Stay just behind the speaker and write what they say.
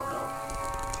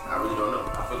really don't know.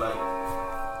 I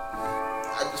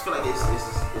just feel like it's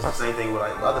the same thing with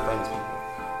like other famous people.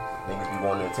 Niggas be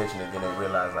wanting the attention and then they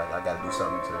realize like I gotta do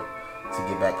something to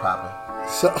get back popping.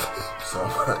 So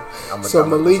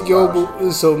Malik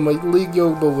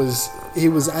Yoba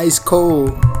was ice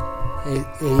cold, and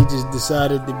he just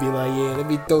decided to be like, yeah, let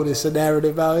me throw this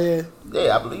narrative out here.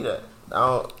 Yeah, I believe that.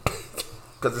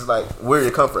 Because it's like where did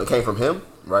it come from? It came from him,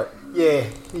 right? Yeah.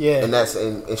 And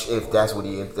if that's what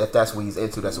he's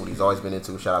into, that's what he's always been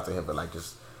into. Shout out to him for like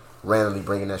just randomly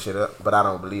bringing that shit up. But I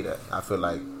don't believe that. I feel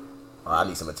like I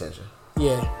need some attention.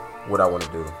 Yeah. What I want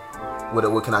to do.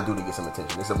 What can I do to get some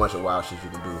attention? It's a bunch of wild shit you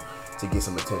can do to get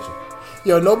some attention.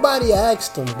 Yo, nobody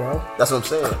asked him, bro. That's what I'm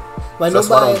saying. Like so nobody, that's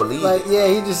why I don't believe like, it. Yeah,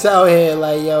 he just out here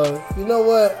like, yo, you know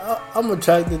what? I'm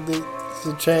attracted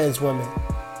to trans women.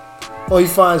 Or he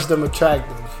finds them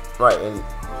attractive. Right, and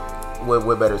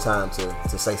what better time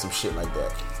to say some shit like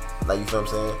that? Like, you feel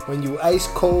what I'm saying? When you ice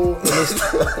cold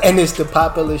and it's the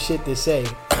popular shit to say.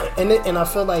 And I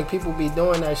feel like people be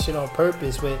doing that shit on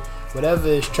purpose with whatever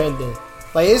is trending.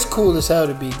 Like, it's cool as hell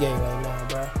to be gay right now,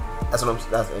 bro. That's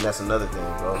another thing,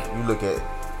 bro. You look at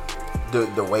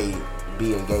the way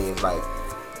being gay is like,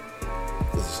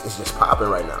 it's just popping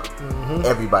right now. Mm-hmm.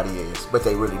 Everybody is, but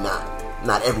they really not.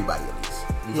 Not everybody at least.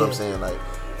 You know what I'm saying? Like,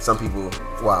 some people,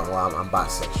 I'm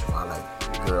bisexual. I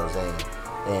like girls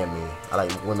and men. I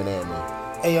like women and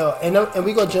men. Hey, yo, and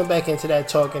we gonna jump back into that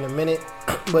talk in a minute.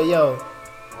 But, yo,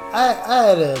 I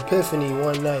had an epiphany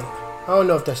one night. I don't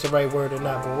know if that's the right word or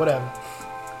not, but whatever.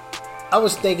 I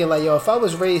was thinking, like, yo, if I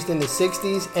was raised in the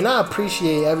 60s, and I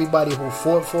appreciate everybody who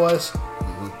fought for us,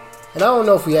 and I don't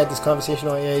know if we had this conversation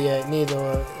on air yet, neither,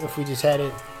 or if we just had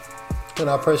it in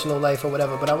our personal life or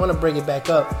whatever, but I want to bring it back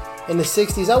up. In the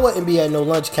 60s, I wouldn't be at no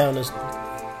lunch counters,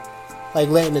 like,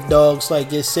 letting the dogs, like,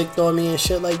 get sick on me and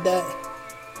shit like that.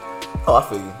 Oh, I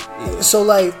feel you. Yeah. So,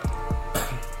 like,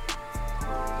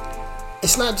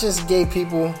 it's not just gay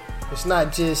people, it's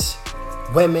not just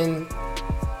women,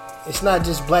 it's not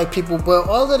just black people, but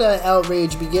all of that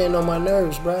outrage be getting on my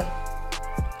nerves, bruh.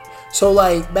 So,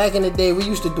 like, back in the day, we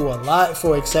used to do a lot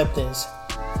for acceptance.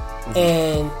 Mm-hmm.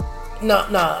 And,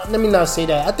 let me not say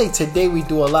that. I think today we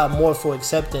do a lot more for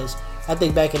acceptance. I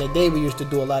think back in the day, we used to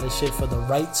do a lot of shit for the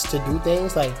rights to do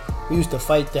things. Like, we used to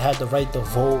fight to have the right to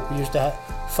vote. We used to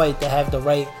fight to have the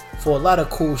right for a lot of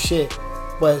cool shit.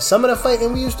 But some of the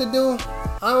fighting we used to do,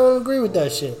 I don't agree with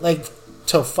that shit. Like,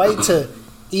 to fight to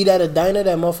eat at a diner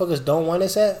that motherfuckers don't want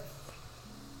us at?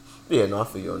 Yeah, no, I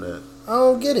feel you on that. I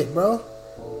don't get it, bro.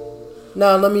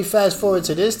 Now, let me fast forward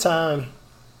to this time.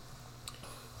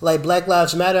 Like, Black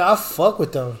Lives Matter, I fuck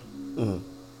with them.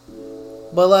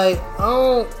 Mm-hmm. But, like, I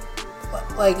don't...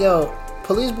 Like, yo,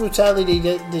 police brutality,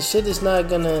 the shit is not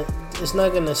gonna... It's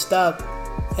not gonna stop.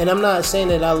 And I'm not saying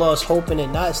that I lost hope in it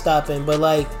not stopping, but,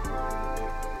 like...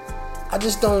 I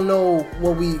just don't know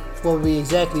what we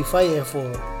exactly fighting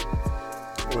for.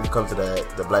 When it comes to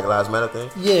the Black Lives Matter thing?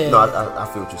 Yeah. No, I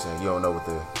feel what you're saying. You don't know what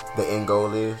the end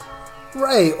goal is?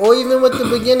 Right. Or even what the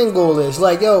beginning goal is.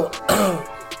 Like, yo...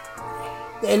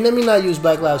 And let me not use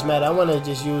Black Lives Matter. I want to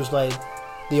just use, like,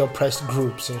 the oppressed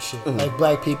groups and shit. Mm-hmm. Like,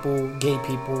 black people, gay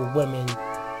people, women,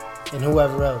 and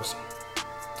whoever else.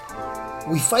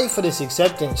 We fight for this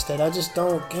acceptance that I just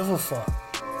don't give a fuck.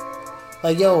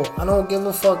 Like, yo, I don't give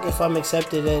a fuck if I'm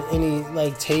accepted at any,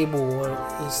 like, table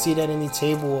or seat at any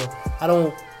table. Or I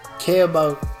don't care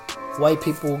about white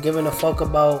people giving a fuck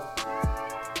about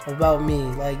me.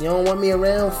 Like, you don't want me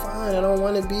around? Fine, I don't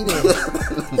want to be there.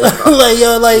 Like,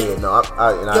 yo, like... Yeah, no,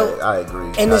 I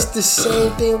agree. And it's the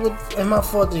same thing with... And my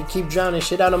fault to keep drowning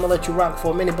shit out. I'm gonna let you rock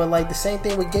for a minute. But, like, the same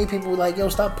thing with gay people. Like, yo,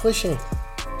 stop pushing.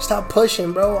 Stop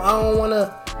pushing, bro. I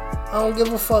don't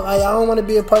give a fuck. I don't want to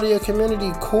be a part of your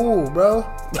community. Cool, bro.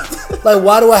 Like,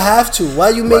 why do I have to? Why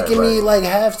are you making me, like,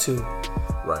 have to?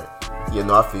 Right. Yeah,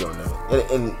 no, I feel on that.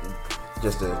 And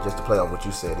just to play off what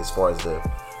you said, as far as the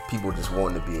people just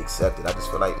wanting to be accepted, I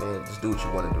just feel like, man, just do what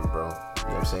you want to do, bro. You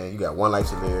know what I'm saying? You got one life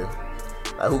to live.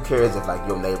 Like, who cares if, like,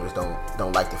 your neighbors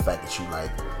don't like the fact that you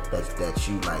like that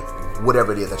you like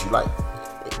whatever it is that you like.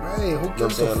 Right? Who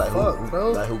gives you know what I'm saying? a fuck,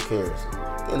 bro? Like, who cares?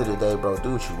 At the end of the day, bro,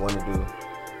 do what you want to do.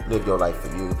 Live your life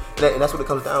for you. And that's what it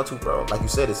comes down to, bro. Like you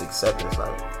said, it's acceptance.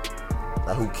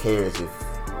 Like who cares if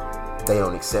they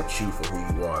don't accept you for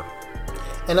who you are?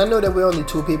 And I know that we're only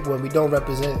two people and we don't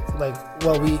represent, like,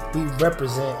 well, we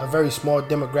represent a very small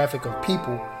demographic of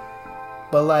people.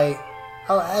 But, like,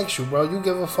 I'll ask you, bro, you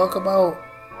give a fuck about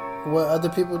what other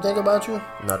people think about you?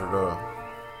 Not at all.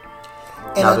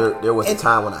 And there was a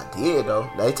time when I did, though.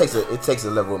 Now, it takes a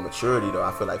level of maturity, though.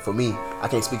 I feel like, for me, I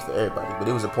can't speak for everybody, but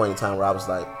it was a point in time where I was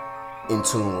like, in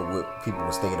tune with what people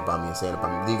was thinking about me and saying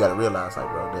about me. Then you gotta realize, like,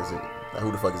 bro,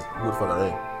 who the fuck are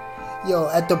they? Yo,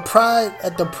 at the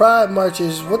pride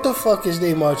marches, what the fuck is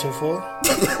they marching for?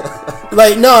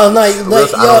 Like, no, like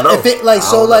yo, if it like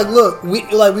so, like, look, we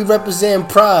represent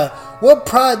pride. What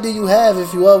pride do you have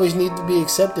if you always need to be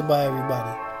accepted by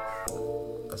everybody?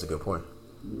 That's a good point.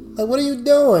 Like, what are you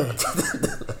doing?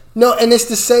 No, and it's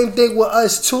the same thing with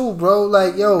us too, bro.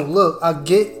 Like, yo, look, I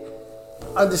get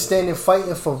understanding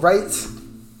fighting for rights.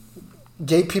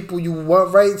 Gay people, you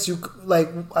want rights. You like,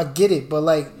 I get it, but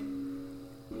like,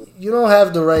 you don't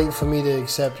have the right for me to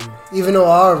accept you, even though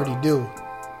I already do.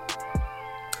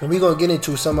 And we gonna get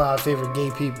into some of our favorite gay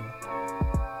people.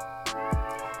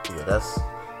 Yeah,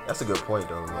 that's a good point,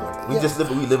 though, man. We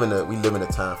live in a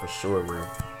time for sure where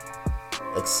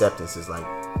acceptance is like,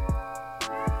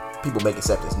 people make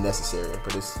acceptance necessary,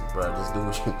 but it's, bro, just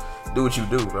do what you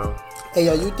do, bro. Hey,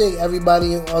 yo, you think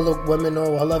everybody, all the women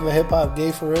on Love and Hip Hop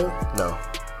gay for real? No.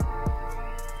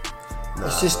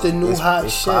 It's just the new hot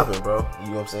it's shit, popping, bro. You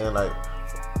know what I'm saying? Like,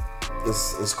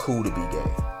 it's cool to be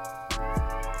gay.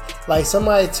 Like,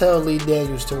 somebody tell Lee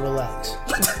Daniels to relax.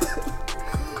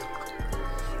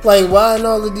 Like, why in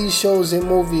all of these shows and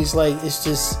movies, like, it's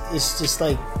just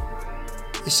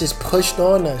pushed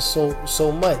on us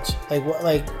so much. Like, what,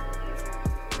 like?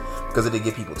 Because it did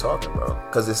get people talking, bro.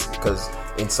 Because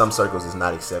in some circles it's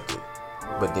not accepted,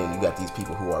 but then you got these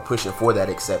people who are pushing for that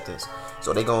acceptance.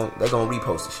 So they gonna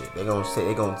repost the shit. They gonna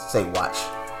say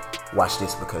watch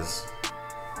this because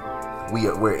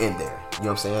we're in there. You know what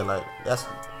I'm saying? Like,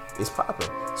 it's popping.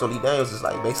 So Lee Daniels is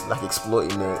like basically like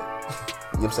exploiting the.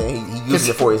 You know what I'm saying? He uses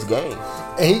it for his game.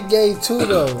 And he gay too,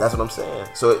 though. That's what I'm saying.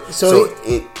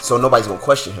 So nobody's gonna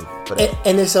question him for that.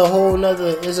 And it's a whole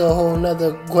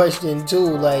nother question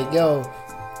too. Like, yo,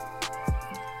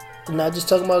 not just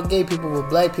talking about gay people, but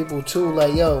black people too.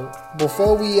 Like, yo,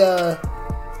 before we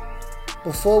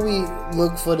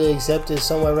look for the acceptance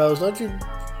somewhere else,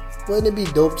 wouldn't it be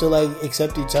dope to like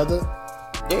accept each other?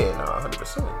 Yeah, no,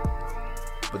 100%.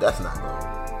 But that's not going.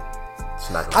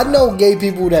 I know gay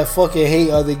people that fucking hate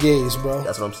other gays, bro.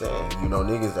 That's what I'm saying. You know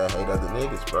niggas that hate other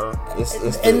niggas, bro. It's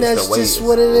just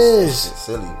what it is. It's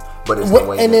silly, but it's the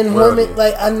way. And then women, is.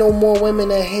 Like, I know more women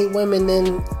that hate women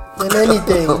than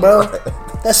anything, bro. Right.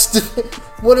 That's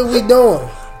what are we doing?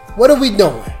 What are we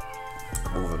doing?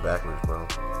 Moving backwards, bro.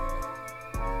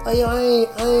 I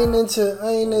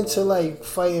ain't into like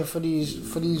fighting for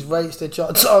these rights that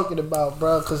y'all talking about,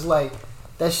 bro. Cause like.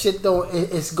 That shit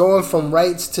it's going from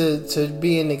rights to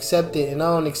being accepted, and I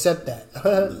don't accept that.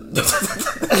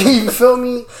 You feel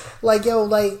me? Like, yo,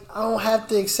 like, I don't have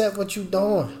to accept what you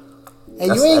doing.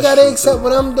 And you ain't gotta accept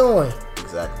what I'm doing.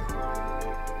 Exactly.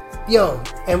 Yo,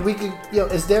 and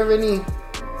is there any,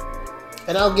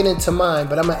 and I'll get into mine,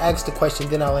 but I'm gonna ask the question,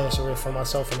 then I'll answer it for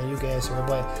myself, and then you can answer it.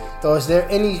 But, yo, is there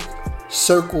any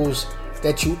circles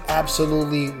that you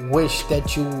absolutely wish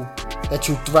that you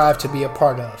thrive to be a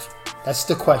part of? That's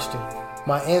the question.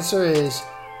 My answer is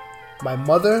my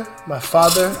mother, my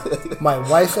father, my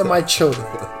wife, and my children.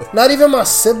 Not even my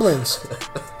siblings.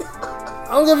 I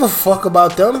don't give a fuck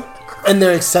about them and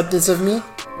their acceptance of me.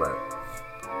 Right.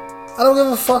 I don't give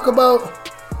a fuck about...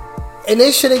 And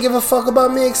they shouldn't give a fuck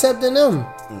about me accepting them.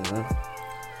 Mm-hmm.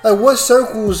 Like, what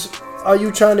circles are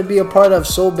you trying to be a part of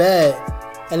so bad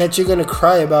and that you're going to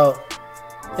cry about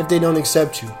if they don't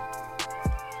accept you?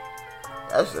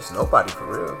 That's just nobody for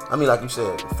real. I mean, like you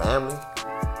said, family,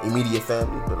 immediate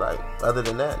family, but like other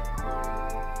than that,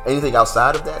 anything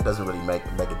outside of that doesn't really make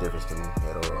a difference to me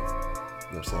at all. You know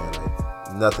what I'm saying?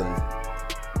 Like, nothing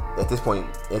at this point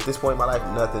in my life,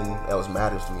 nothing else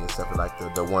matters to me except for like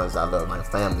the ones I love, my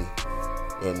family,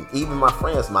 and even my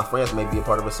friends. My friends may be a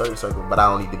part of a certain circle, but I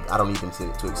don't need them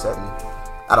to accept me.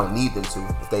 I don't need them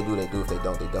to. If they do, they do. If they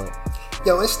don't, they don't.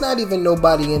 Yo, it's not even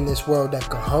nobody in this world that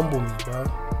could humble me, bro.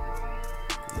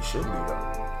 It should be,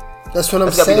 though. That's what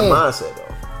I'm saying. That's gotta be the mindset,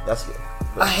 though. That's it.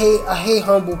 I hate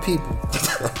humble people.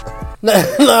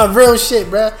 nah, real shit,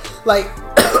 bro. Like,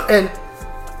 and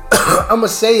I'm gonna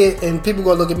say it, and people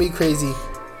gonna look at me crazy.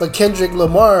 But Kendrick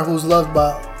Lamar, who's loved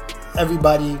by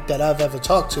everybody that I've ever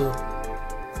talked to,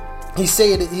 he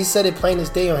said it plain as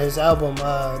day on his album.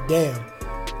 Damn,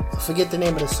 I forget the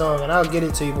name of the song, and I'll get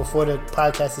it to you before the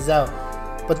podcast is out.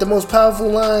 But the most powerful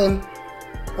line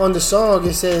on the song,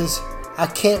 it says, I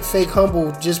can't fake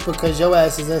humble just because your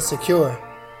ass is insecure.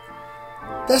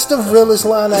 That's the realest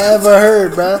line I ever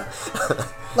heard, bro.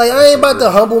 Like, I ain't about to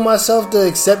humble myself to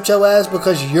accept your ass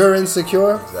because you're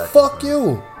insecure. Exactly. Fuck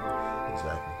you.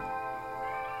 Exactly.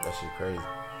 That shit crazy.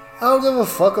 I don't give a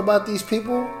fuck about these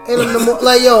people. And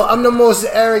I'm the most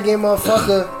arrogant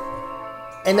motherfucker.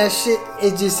 And that shit,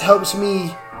 it just helps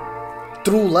me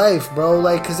through life, bro.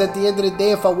 Like, cause at the end of the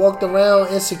day, if I walked around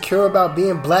insecure about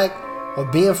being black or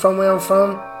being from where I'm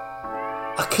from,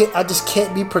 I just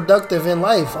can't be productive in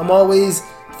life. I'm always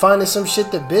finding some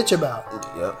shit to bitch about.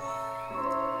 Yep.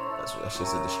 That's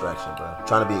just a distraction, bro.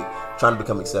 Trying to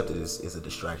become accepted is a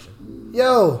distraction.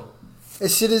 Yo,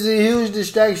 this shit is a huge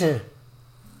distraction.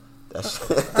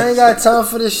 I ain't got time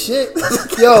for this shit.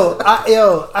 I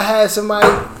had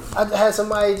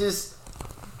somebody just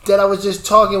that I was just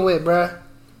talking with, bruh,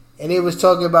 and they was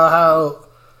talking about how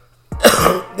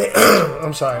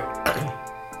I'm sorry.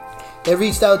 They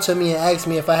reached out to me and asked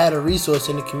me if I had a resource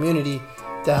in the community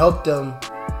to help them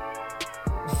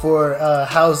for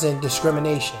housing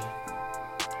discrimination.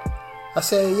 I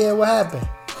said, yeah, what happened?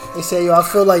 They said, yo, I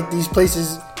feel like this place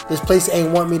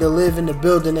ain't want me to live in the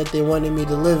building that they wanted me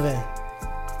to live in.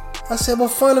 I said, well,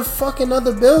 find a fucking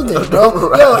other building, bro.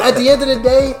 Right. Yo, at the end of the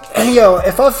day,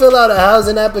 if I fill out a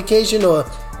housing application and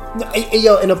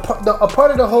a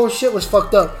part of the whole shit was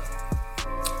fucked up.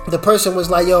 The person was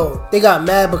like, yo, they got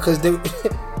mad because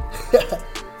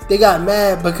they got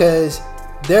mad because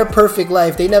their perfect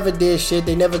life, they never did shit,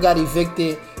 they never got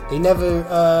evicted, they never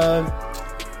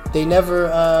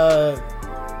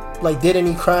like did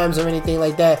any crimes or anything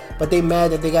like that, but they mad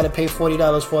that they gotta pay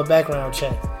 $40 for a background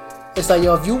check. It's like,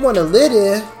 yo, if you want to live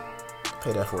there,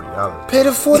 pay that $40. Pay the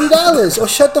 $40 or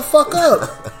shut the fuck up.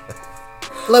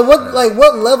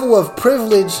 What level of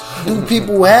privilege do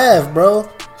people have, bro?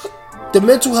 The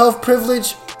mental health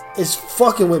privilege is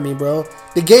fucking with me, bro.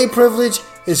 The gay privilege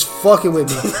is fucking with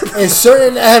me. In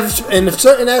certain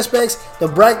aspects, the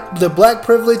black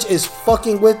privilege is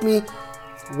fucking with me.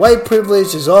 White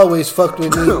privilege is always fucked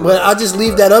with me. But I just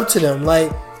leave that up to them.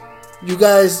 Like, you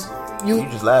guys, you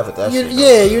just laugh at that shit.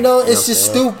 Yeah, it's just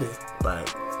stupid. Right.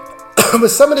 But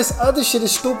some of this other shit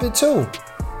is stupid too.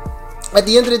 At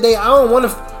the end of the day, I don't want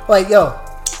to, like, yo,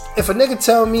 if a nigga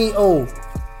tell me,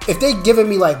 if they giving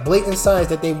me like blatant signs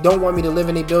that they don't want me to live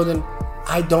in a building,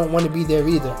 I don't want to be there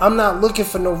either. I'm not looking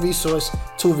for no resource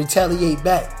to retaliate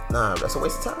back. Nah, that's a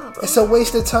waste of time, bro. It's a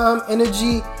waste of time,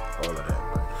 energy. All of that,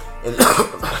 bro. And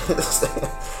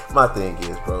my thing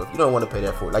is, bro, if you don't want to pay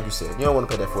that like you said, you don't want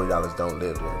to pay that $40, don't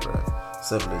live there, bro.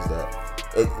 Simple as that.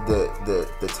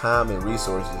 The time and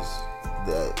resources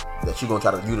that you're gonna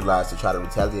try to utilize to try to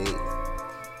retaliate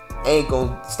ain't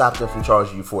gonna stop them from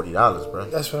charging you $40, bro.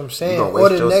 That's what I'm saying. You're gonna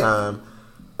waste your time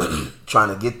trying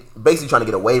to get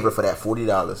a waiver for that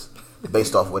 $40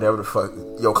 based off whatever the fuck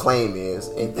your claim is,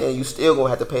 and then you still gonna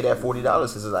have to pay that $40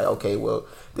 because it's like, okay, well,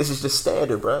 this is just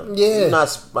standard, bro. Yeah. You're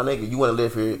not, my nigga, you want to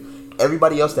live here.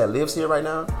 Everybody else that lives here right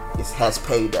now has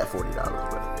paid that $40,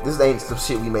 bro. This ain't some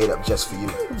shit we made up just for you.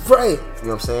 Right. You know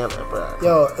what I'm saying? Like, bro.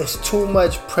 Yo, it's too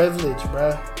much privilege,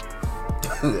 bro.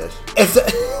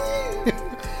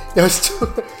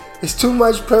 It's too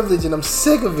much privilege, and I'm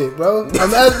sick of it, bro.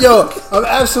 I'm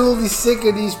absolutely sick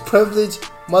of these privileged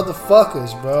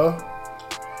motherfuckers, bro.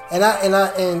 And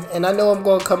I know I'm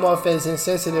gonna come off as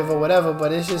insensitive or whatever,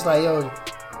 but it's just like, yo,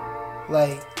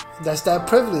 like, that's that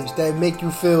privilege that make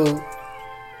you feel,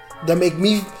 that make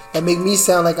me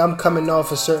sound like I'm coming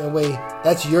off a certain way.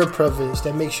 That's your privilege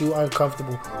that makes you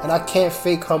uncomfortable. And I can't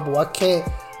fake humble. I can't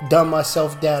dumb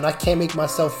myself down. I can't make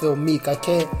myself feel meek. I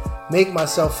can't make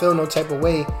myself feel no type of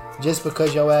way just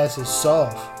because your ass is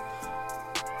soft.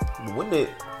 When did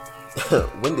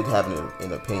having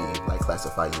an opinion like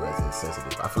classify you as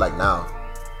insensitive? I feel like now,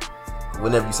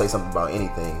 whenever you say something about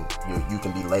anything, you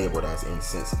can be labeled as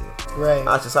insensitive. Right.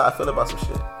 That's just how I feel about some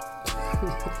shit.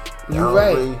 You're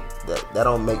right. Really, that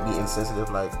don't make me insensitive.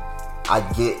 Like, I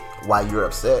get why you're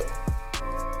upset,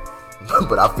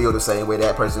 but I feel the same way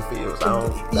that person feels. I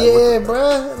don't. Yeah,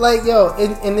 bruh. Like, yo,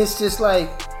 and it's just like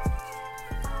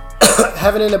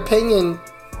having an opinion.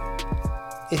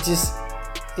 It's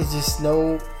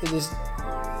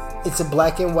a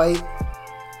black and white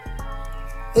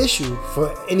issue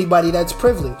for anybody that's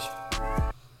privileged.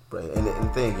 Right, and the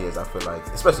thing is, I feel like,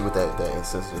 especially with that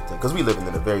insensitive thing, because we live in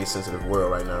a very sensitive world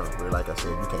right now, where, like I said,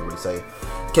 you can't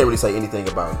really say anything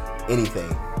about anything.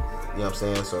 You know what I'm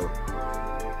saying? So,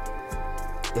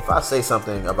 if I say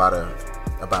something about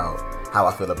how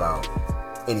I feel about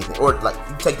anything, or like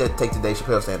take the Dave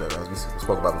Chappelle stand up as we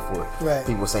spoke about before. Right.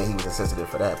 People saying he was insensitive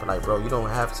for that, but like, bro, you don't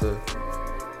have to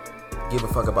give a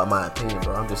fuck about my opinion,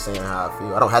 bro. I'm just saying how I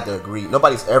feel. I don't have to agree.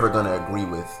 Nobody's ever gonna agree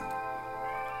with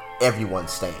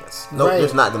everyone's stance. No, right.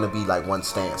 There's not gonna be like one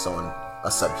stance on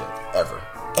a subject ever.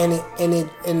 And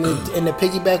to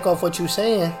piggyback off what you're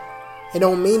saying, it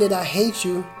don't mean that I hate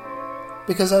you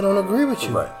because I don't agree with you.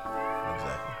 Right.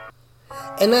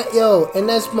 Exactly. And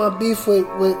that's my beef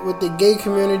with the gay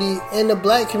community and the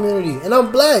black community. And I'm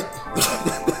black.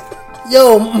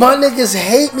 Yo, my niggas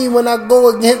hate me when I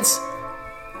go against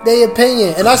their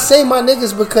opinion. And I say my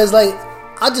niggas because, like,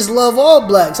 I just love all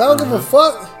blacks. I don't give a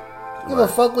fuck. Give a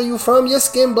fuck where you from. Your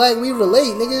skin black, we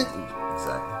relate, nigga.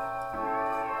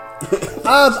 Exactly.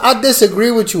 I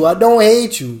disagree with you. I don't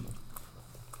hate you.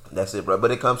 That's it, bro.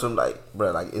 But it comes from, like,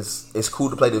 bro, like, it's cool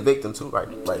to play the victim, too, right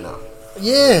now.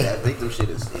 Yeah. That victim shit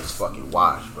is fucking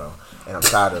washed, bro. And I'm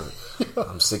tired of it.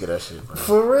 I'm sick of that shit, bro.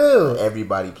 For real.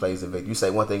 Everybody plays the victim. You say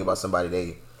one thing about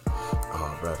somebody,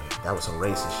 oh, brother, that was some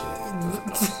racist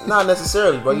shit. Not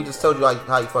necessarily, bro. You just told you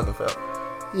how you fucking felt.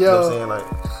 Yo. You know what I'm saying? Like,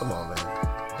 come on, man.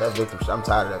 That victim shit, I'm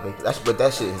tired of that victim. But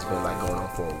that shit has been, like, going on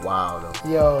for a while,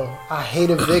 though. Yo, I hate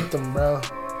a victim, bro.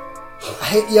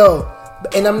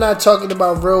 And I'm not talking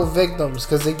about real victims,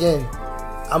 because, again,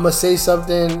 I'm going to say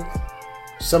something.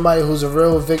 Somebody who's a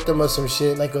real victim of some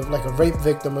shit, like a rape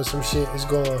victim or some shit, is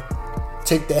going to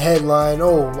take the headline.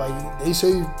 Oh, like, they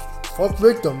say fuck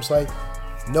victims. Like,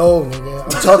 no, nigga.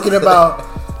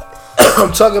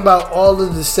 I'm talking about all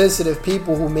of the sensitive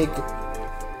people who make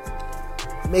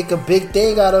a big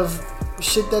thing out of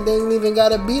shit that they ain't even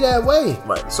gotta be that way.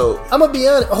 Right. So I'm gonna be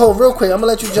honest. Oh, real quick, I'm gonna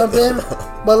let you jump in.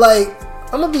 But, like,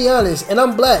 I'm gonna be honest, and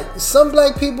I'm black. Some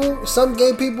black people, some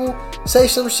gay people say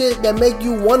some shit that make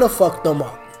you wanna fuck them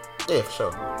up. Yeah, for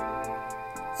sure.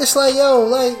 It's like, yo,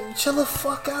 like, chill the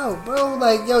fuck out, bro.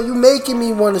 Like, yo, you making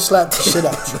me want to slap the shit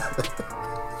out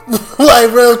you.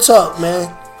 Like, real talk,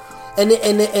 man.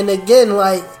 And again,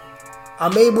 like,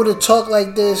 I'm able to talk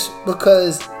like this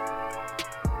because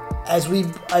as we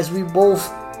both,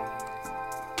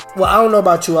 well, I don't know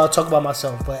about you, I'll talk about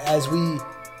myself, but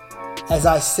as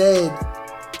I said,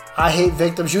 I hate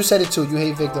victims. You said it too, you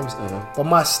hate victims. Mm-hmm. But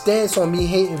my stance on me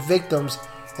hating victims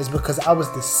is because I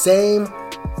was the same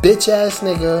bitch ass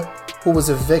nigga who was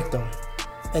a victim.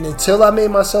 And until I made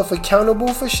myself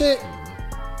accountable for shit,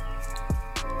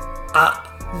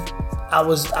 I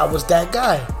was that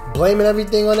guy. Blaming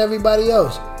everything on everybody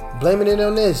else. Blaming it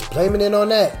on this, blaming it on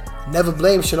that. Never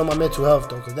blame shit on my mental health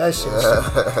though, cause that shit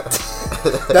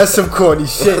that's some corny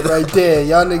shit right there.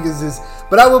 Y'all niggas is,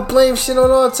 but I would blame shit on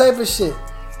all type of shit.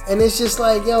 And it's just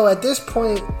like, yo, at this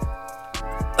point,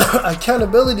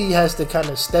 accountability has to kind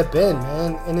of step in,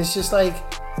 man. And it's just like,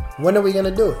 when are we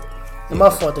gonna do it? It's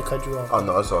my fault to cut you off. Oh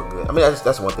no, it's all good. I mean,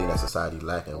 that's one thing that society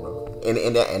lacking, bro.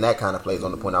 And that kind of plays on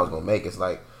the point I was gonna make. It's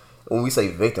like, when we say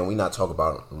victim, we not talking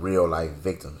about real life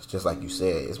victims. Just like you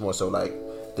said, it's more so like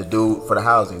the dude for the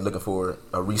housing looking for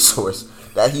a resource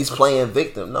that he's playing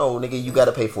victim. No, nigga, you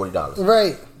gotta pay $40.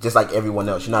 Right. Just like everyone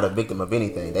else, you're not a victim of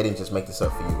anything. They didn't just make this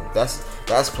up for you.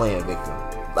 That's playing victim.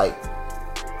 Like,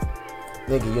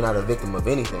 nigga, you're not a victim of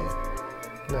anything.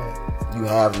 Right. You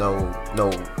have no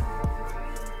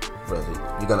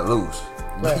brother. You're gonna lose.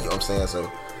 Right. You know what I'm saying?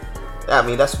 So, I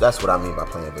mean, that's what I mean by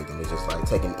playing victim. It's just like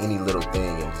taking any little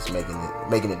thing and just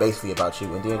making it basically about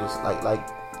you, and then just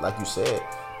like you said,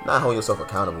 not holding yourself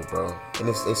accountable, bro. And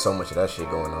it's so much of that shit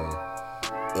going on,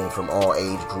 and from all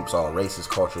age groups, all races,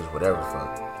 cultures, whatever. From,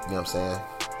 you know what I'm saying?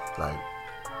 Like,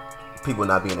 people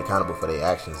not being accountable for their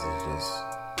actions is just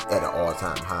at an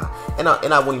all-time high. And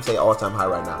I wouldn't even say all-time high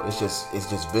right now. It's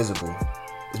just visible.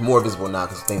 It's more visible now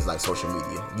because things like social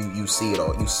media. You see it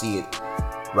all. You see it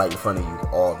right in front of you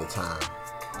all the time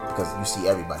because you see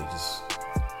everybody just,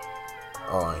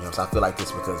 oh, you know. So I feel like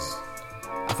this because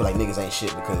I feel like niggas ain't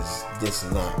shit because this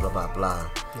and that, blah blah blah.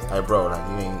 Yeah. Like, bro, like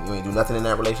you ain't do nothing in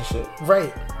that relationship,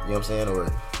 right? You know what I'm saying,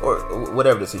 or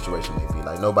whatever the situation may be.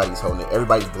 Like, nobody's holding it.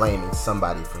 Everybody's blaming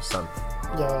somebody for something.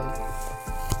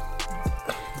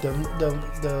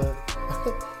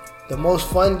 The most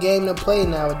fun game to play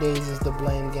nowadays is the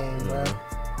blame game, bro.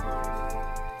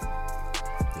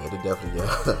 Yeah, they definitely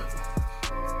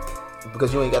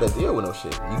because you ain't got to deal with no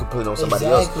shit. You can put it on somebody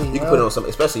else. You can put it on some,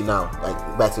 especially now. Like,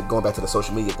 going back to the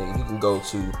social media thing. You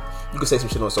can say some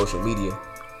shit on social media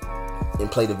and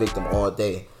play the victim all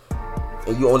day,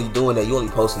 and you only doing that. You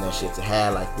only posting that shit to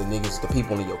have like the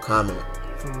people in your comment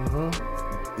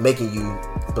making you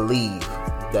believe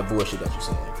that bullshit that you're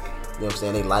saying. You know what I'm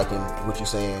saying? They liking what you're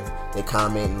saying. They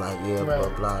commenting like, yeah, blah,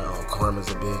 blah. Oh, karma's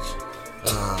a bitch.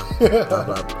 Blah,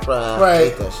 blah, blah. Right. I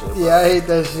hate that shit, bro. Yeah, I hate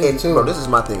that shit, too. Bro, this is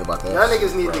my thing about that. Y'all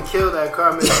niggas need to kill that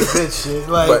karma's a bitch shit.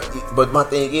 Like, but my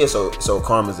thing is, so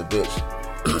karma's a bitch.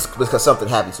 Because something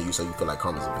happened to you, so you feel like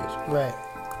karma's a bitch. Right.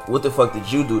 What the fuck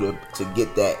did you do to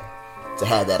get that, to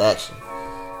have that action?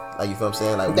 Like, you feel what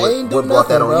I'm saying? Like, what brought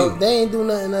that on you? They ain't do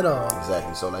nothing at all.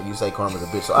 Exactly. So, like, you say karma's a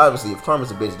bitch. So, obviously, if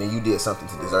karma's a bitch, then you did something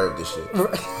to deserve this shit.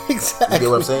 Exactly. You get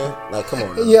what I'm saying? Like, come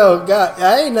on, man. Yo, God,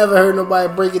 I ain't never heard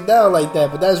nobody break it down like that,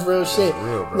 but that's real shit.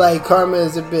 Real, bro. Like, karma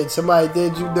is a bitch. Somebody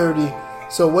did you dirty,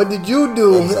 So what did you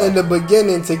do Exactly. in the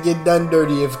beginning to get done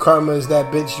dirty if karma is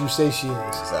that bitch you say she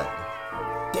is? Exactly.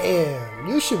 Damn,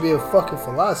 you should be a fucking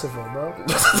philosopher, bro.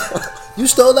 You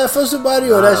stole that from somebody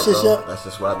or that's just bro. your... That's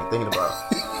just what I be thinking about.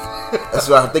 That's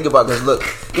what I'm thinking about. Cause look,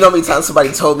 you know how many times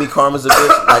somebody told me karma's a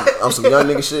bitch, like on some young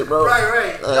nigga shit, bro.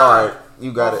 Right. Like, all right,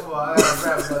 you got it. I gotta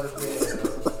grab another bit.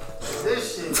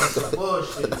 This shit is some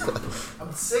bullshit.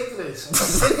 I'm sick of this. I'm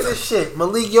sick of this shit.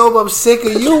 Malik Yoba, I'm sick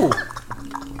of you.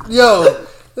 Yo,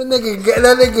 that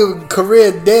nigga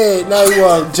career dead. Now you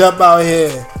want to jump out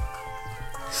here.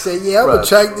 Say, yeah, I'm Bruh.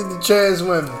 attracted to trans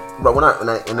women. Bro,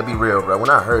 and to be real, bro, when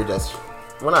I heard that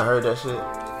shit,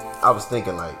 I was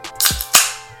thinking like,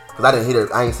 cause I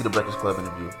didn't see the Breakfast Club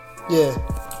interview. Yeah.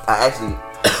 I actually,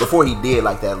 before he did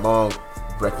like that long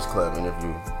Breakfast Club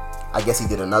interview, I guess he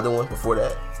did another one before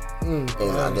that. And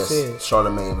I guess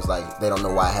Charlamagne was like, they don't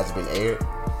know why it hasn't been aired.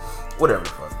 Whatever the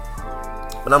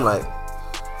fuck. But I'm like,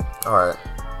 all right.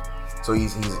 So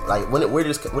he's like, where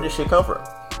did this shit come from?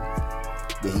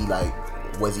 Did he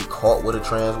was he caught with a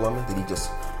trans woman? Did he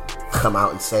just come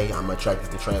out and say, I'm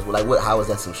attracted to trans women? Like, how is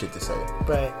that some shit to say?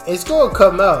 Right. It's gonna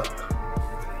come out.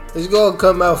 It's gonna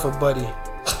come out for Buddy.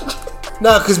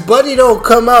 Nah, cause Buddy don't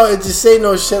come out and just say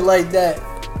no shit like that.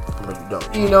 No, you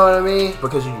don't. You know what I mean?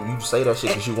 Because you say that shit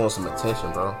because you want some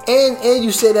attention, bro. And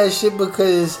you say that shit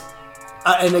because,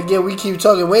 and again, we keep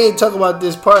talking. We ain't talking about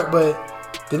this part, but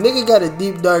the nigga got a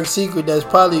deep dark secret that's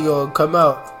probably gonna come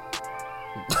out.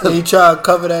 And he try to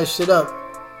cover that shit up.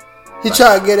 He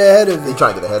try to get ahead of He it.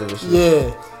 trying to get ahead of this shit.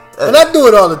 Yeah. And I do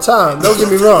it all the time. Don't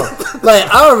get me wrong. Like,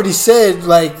 I already said,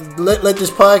 like, let this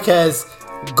podcast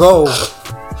go.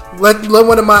 Let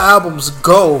one of my albums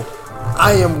go.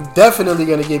 I am definitely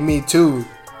gonna get Me Too.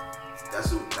 That's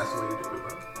the way you do it,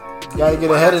 bro. Gotta get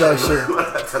ahead of that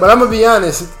shit. But I'm gonna be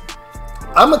honest.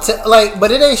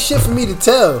 But it ain't shit for me to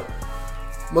tell.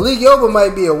 Malik Yoba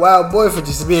might be a wild boy for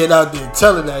just being out there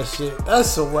telling that shit. That's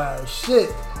some wild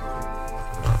shit.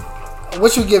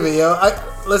 What you give it, yo?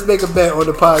 Let's make a bet on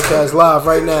the podcast live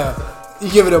right now. You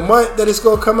give it a month that it's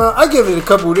gonna come out? I give it a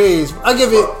couple days. I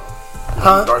give it,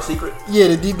 huh? Dark Secret? Yeah,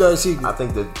 the Deep Dark Secret. I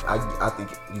think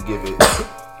you give it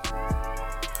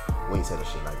when you said that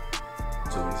shit like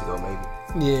 2 weeks ago,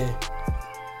 maybe. Yeah.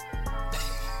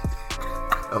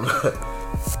 I'm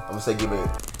gonna say give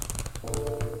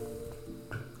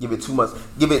it 2 months.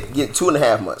 Give it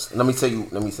 2.5 months. Let me tell you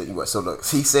what. So look,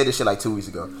 he said this shit like 2 weeks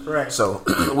ago. Right. So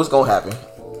what's gonna happen?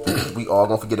 We all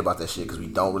gonna forget about that shit because we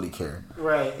don't really care.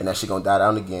 Right. And that shit gonna die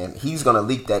down again. He's gonna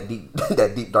leak that deep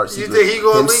dark secret You think he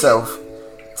gonna himself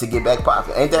to get back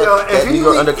popping. Ain't that Yo, that if he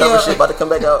Negro leak- undercover yo, shit about to come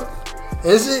back out?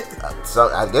 Is it? So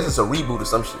I guess it's a reboot or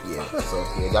some shit. Yeah. So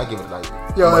yeah, y'all give it like.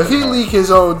 Yo, if he leak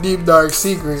his own Deep Dark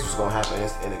Secret, what's gonna happen?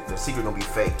 And the secret gonna be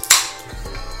fake.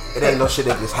 It ain't no shit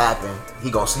that just happened.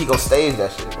 He gonna stage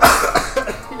that shit.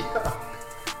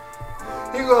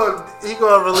 he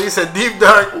gonna release a Deep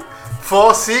Dark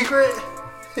false secret?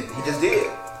 He just did.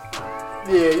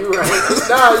 Yeah, you right.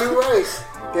 Nah, you right.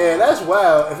 Yeah, that's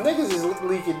wild. If niggas is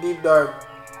leaking Deep Dark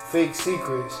fake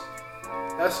secrets,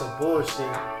 that's some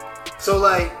bullshit. So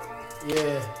like,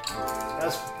 yeah,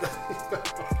 that's.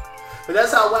 But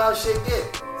that's how wild shit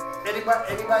get.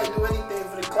 Anybody do anything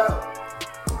for the clout.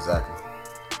 Exactly.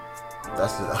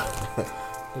 That's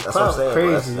what clout I'm saying.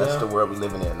 crazy, Bro. That's yeah. the world we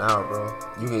living in now, bro.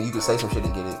 You can say some shit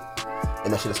and get it,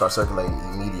 and that shit will start circulating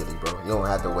immediately, bro. You don't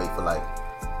have to wait for like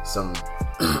some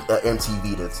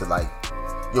MTV to like.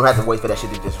 You don't have to wait for that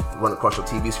shit to just run across your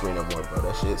TV screen no more, bro.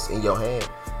 That shit's in your hand.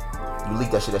 You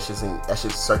leak that shit. That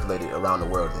shit's circulated around the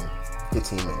world in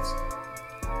 15 minutes.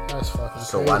 That's fucking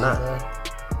So crazy, why not? man.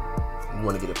 You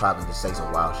want to get it popping? Just say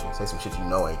some wild shit. Say some shit you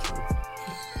know ain't true.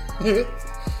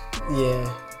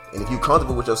 Yeah. And if you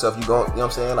comfortable with yourself, you gon' you know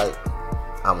what I'm saying? Like,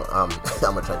 I'm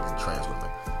attracted to trans women.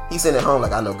 He's sitting at home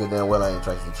like, I know good damn well I ain't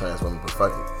attracted to trans women, but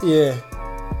fuck it. Yeah.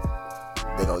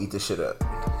 They gonna eat this shit up.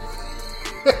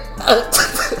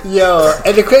 Yo,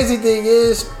 and the crazy thing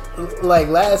is, like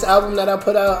last album that I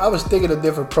put out, I was thinking of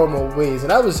different promo ways,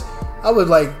 and I would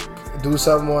like do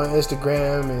something on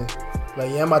Instagram and like,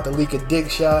 yeah, I'm about to leak a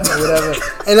dick shot or whatever,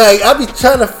 and like I be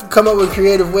trying to come up with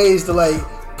creative ways to like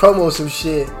promo some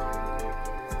shit.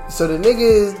 So the nigga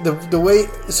is the way.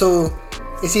 So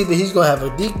it's either he's gonna have a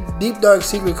deep dark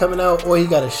secret coming out, or he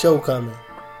got a show coming.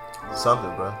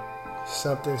 Something, bro.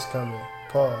 Something's coming.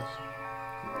 Pause.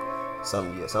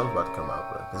 Something's about to come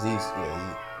out, bro. Cause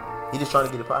he just trying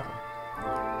to get it popping.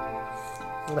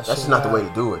 That's just not the way to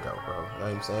do it, though, bro. You know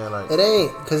what I'm saying? Like, it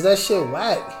ain't, cause that shit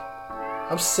whack.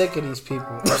 I'm sick of these people.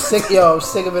 I'm sick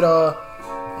of it all.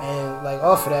 And like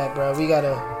off of that, bro, we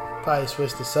gotta probably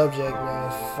switch the subject,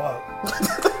 man. Fuck.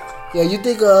 Yeah, you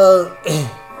think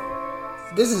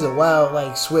this is a wild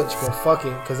like switch, but fuck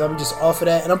it, because I'm just off of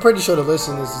that, and I'm pretty sure the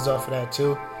listeners is off of that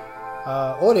too.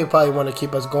 Or they probably want to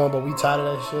keep us going, but we tired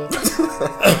of that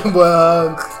shit.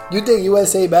 But you think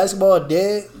USA basketball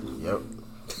dead? Yep.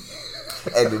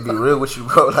 And to be real with you,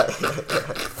 bro, like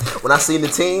when I seen the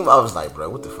team, I was like, bro,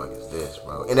 what the fuck is this,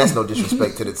 bro? And that's no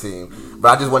disrespect to the team, but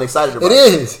I just wasn't excited about it.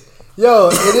 It is. Yo,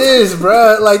 it is,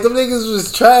 bro. Like, them niggas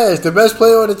was trash. The best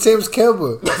player on the team was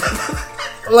Kemba.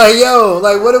 Like, yo,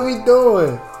 like, what are we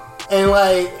doing?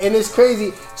 And it's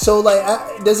crazy. So, like,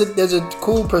 there's a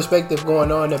cool perspective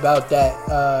going on about that.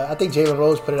 I think Jalen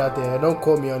Rose put it out there. Don't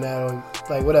quote me on that, or,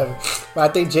 like, whatever. But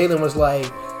I think Jalen was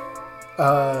like,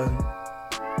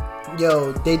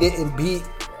 yo, they didn't beat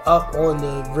up on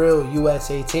the real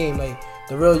USA team. Like,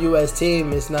 the real US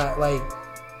team is not, like,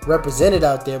 represented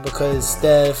out there because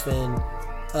Steph and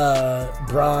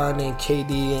Bron and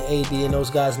KD and AD and those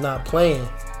guys not playing.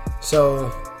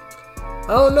 So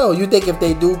I don't know. You think if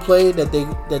they do play that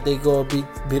they go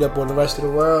beat up on the rest of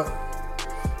the world?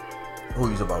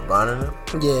 Who you about, Bron and them?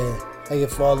 Yeah, like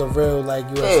if all the real like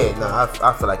USA. Yeah, no,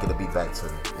 I feel like it'll be back to,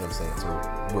 you know what I'm saying, to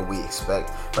what we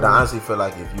expect. But I honestly feel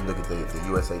like if you look at the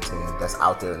USA team that's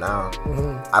out there now,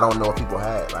 I don't know if people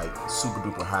had like super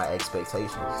duper high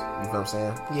expectations. You feel what I'm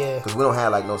saying? Yeah. Because we don't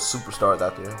have like no superstars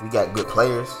out there. We got good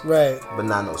players, right? But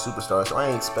not no superstars. So I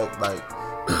ain't expect like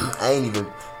I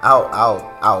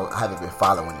haven't been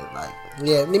following it like.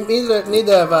 Yeah,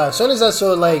 neither have I. As soon as I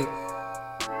saw like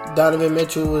Donovan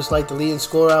Mitchell was like the leading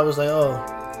scorer, I was like,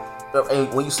 oh.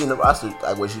 And when you seen the roster,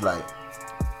 like, was you like?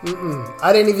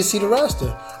 I didn't even see the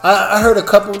roster. I heard a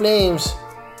couple names,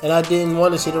 and I didn't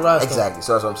want to see the roster. Exactly.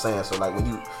 So that's what I'm saying. So like when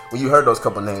you heard those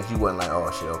couple names, you wasn't like,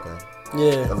 oh shit, okay.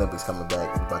 Yeah. The Olympics coming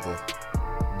back. We about to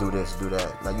do this, do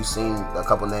that. Like you seen a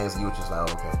couple names, and you were just like,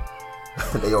 oh, okay.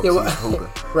 They overseas hooping.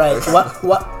 Right.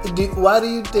 Why do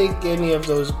you think any of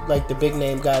those like the big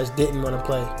name guys didn't want to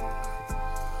play?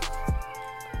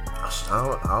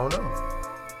 I don't know.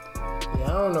 Yeah,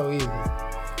 I don't know either.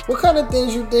 What kind of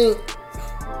things you think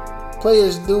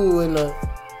players do in the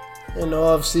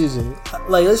off season?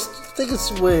 Like, let's think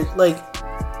it's weird. Like,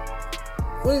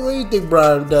 what do you think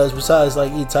Bron does besides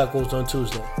like eat tacos on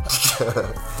Tuesday?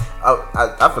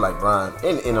 I feel like Bron,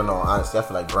 in all honesty, I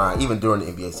feel like Bron, even during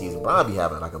the NBA season, Bron be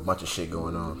having like a bunch of shit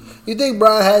going on. You think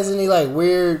Bron has any like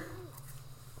weird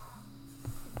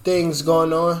things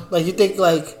going on? Like, you think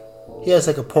like he has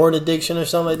like a porn addiction or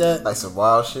something like that? Like some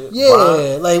wild shit? Yeah,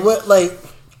 Bron? Like what? Like,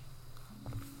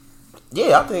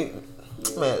 yeah, I think,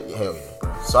 man, hell yeah,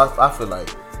 bro. So I feel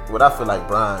like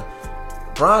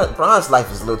Bron's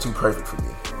life is a little too perfect for me.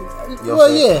 You know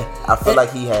well, yeah. I feel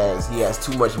like he has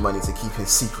too much money to keep his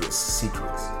secrets,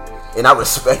 and I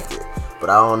respect it. But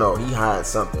I don't know, he hides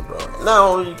something, bro. And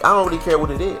I don't really care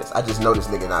what it is. I just know this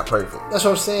nigga not perfect. That's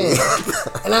what I'm saying.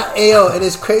 And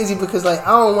it's crazy because like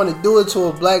I don't want to do it to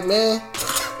a black man,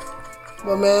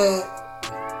 but man,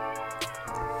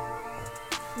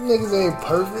 niggas ain't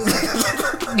perfect.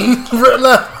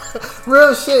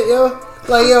 real shit, yo.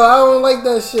 Like yo, I don't like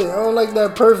that shit. I don't like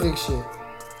that perfect shit.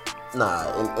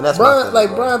 Nah, and that's Bron.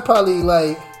 Like Bron probably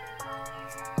like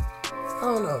I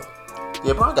don't know.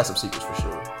 Yeah, Bron got some secrets for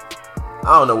sure.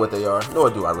 I don't know what they are, nor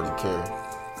do I really care.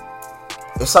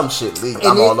 If some shit leaked,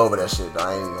 I'm all over that shit. Though.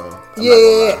 I ain't gonna.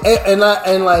 Yeah.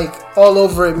 And like all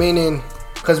over it, meaning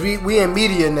because we in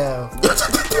media now.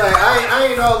 Like I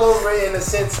ain't all over it in the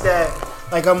sense that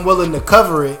like I'm willing to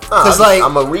cover it. Cause like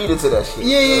I'm gonna read into that shit.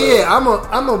 Yeah. I'm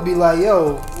gonna be like,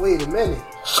 yo, wait a minute,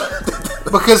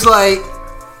 because like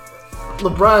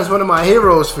LeBron's one of my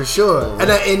heroes for sure,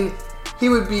 and he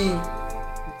would be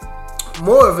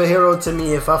more of a hero to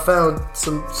me if I found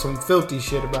some filthy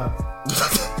shit about him.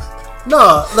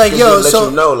 No, like yo, let so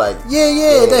you know, like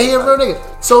yeah, that he a real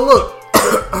nigga. So look,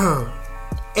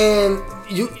 and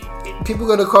people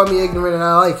gonna call me ignorant, and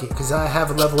I like it because I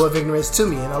have a level of ignorance to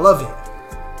me, and I love it.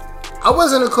 I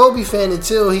wasn't a Kobe fan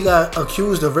until he got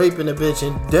accused of raping a bitch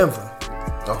in Denver.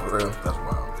 Oh, for real? That's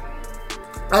wild.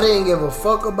 I didn't give a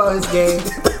fuck about his game.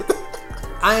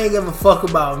 I ain't give a fuck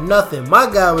about nothing.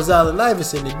 My guy was Allen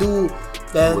Iverson, the dude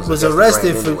that was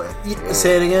arrested for. Yeah.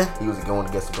 Say it again. He was going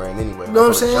against the brand anyway. You know what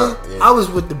I'm saying? Yeah. I was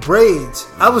with the braids.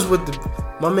 I was with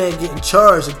my man getting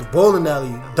charged at the bowling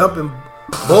alley, dumping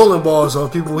bowling balls on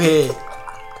people's head.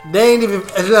 They ain't even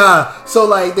So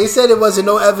like they said, it wasn't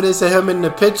no evidence of him in the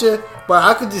picture, but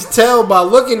I could just tell by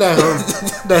looking at him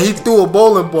that he threw a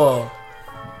bowling ball.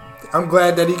 I'm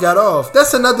glad that he got off.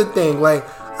 That's another thing. Like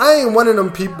I ain't one of them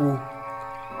people.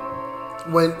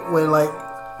 When like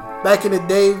back in the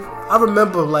day, I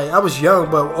remember like I was young,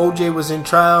 but OJ was in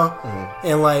trial,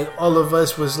 and like all of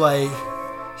us was like,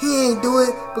 he ain't do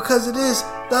it because of this,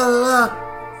 da da da.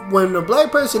 when a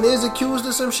black person is accused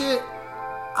of some shit,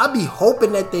 I be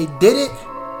hoping that they did it,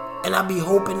 and I be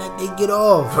hoping that they get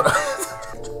off.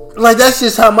 Like, that's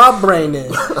just how my brain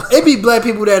is. It be black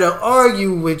people that'll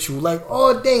argue with you, like,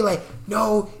 all day, like,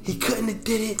 no, he couldn't have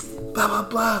did it, blah, blah,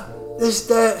 blah, this,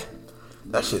 that.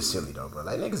 That shit's silly, though, bro.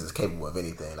 Like, niggas is capable of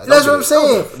anything. Like, that's what I'm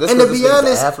saying. And to be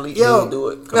honest, athlete, yo, do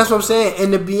it. That's what I'm saying.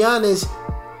 And to be honest,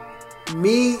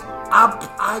 me,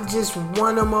 I just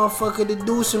want a motherfucker to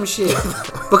do some shit.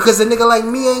 Because a nigga like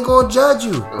me ain't gonna judge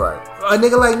you. Right. A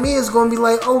nigga like me is gonna be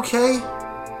like, okay,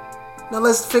 now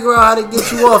let's figure out how to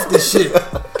get you off this shit.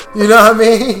 You know what I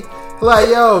mean? Like,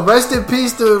 yo, rest in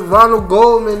peace to Ronald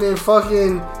Goldman and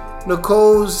fucking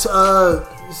Nicole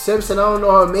Simpson. I don't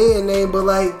know her maiden name, but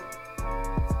like,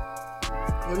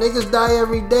 niggas die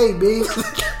every day, B.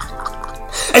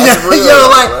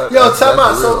 Time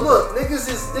out. So look,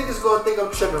 niggas gonna think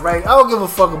I'm tripping, right? I don't give a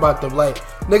fuck about them. Like,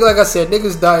 nigga, like I said,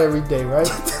 niggas die every day, right?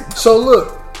 So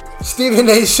look, Stephen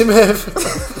A. Smith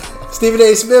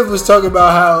was talking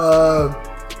about how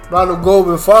Ronald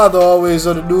Goldman's father always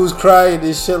on the news crying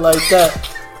and shit like that.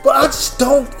 But I just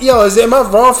don't. Yo, am I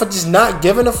wrong for just not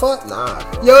giving a fuck?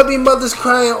 Nah, bro. Yo, it be mothers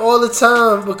crying all the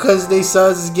time because they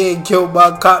sons is getting killed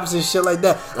by cops and shit like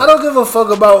that. I don't give a fuck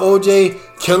about OJ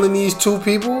killing these two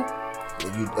people.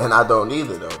 And I don't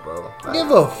either, though, bro. Like,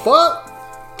 give a fuck.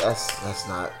 That's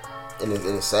not. And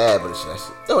it's sad, but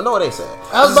it's yo, no, it ain't sad.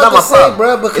 I was about to say,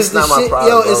 bro, because the shit,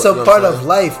 yo, it's a part of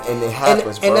life, and it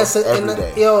happens, bro, every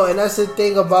day. Yo, and that's the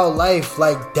thing about life.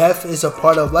 Like, death is a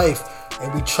part of life,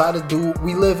 and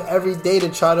we live every day to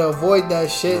try to avoid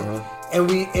that shit, and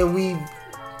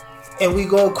we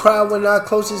go cry when our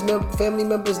closest family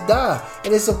members die,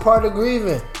 and it's a part of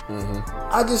grieving.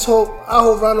 I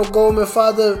hope Ronald Goldman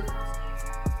father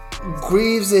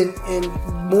grieves and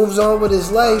moves on with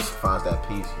his life. Finds that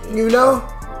peace. Yeah. You know?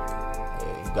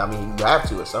 Yeah, you have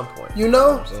to at some point. You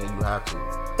know? What I'm saying? You have to.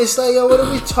 It's like, yo, what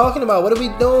are we talking about? What are we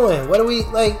doing? What are we,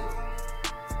 like,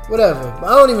 whatever.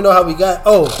 I don't even know how we got,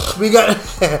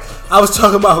 I was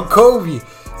talking about Kobe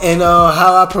and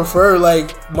how I prefer,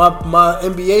 like, my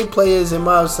NBA players and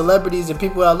my celebrities and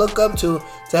people I look up to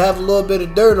have a little bit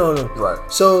of dirt on them. Right.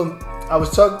 So,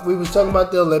 we was talking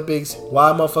about the Olympics,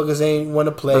 why motherfuckers ain't want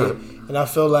to play, and I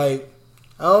feel like,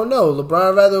 I don't know,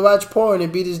 LeBron rather watch porn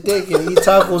and beat his dick and eat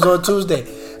tacos on Tuesday,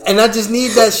 and I just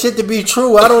need that shit to be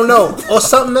true. I don't know, or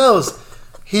something else.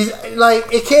 He's like,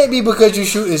 it can't be because you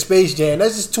shooting Space Jam.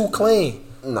 That's just too clean.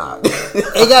 Nah,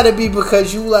 it gotta be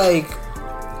because you like,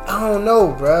 I don't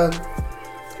know, bruh.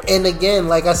 And again,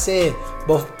 like I said,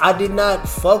 but I did not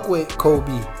fuck with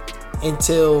Kobe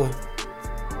until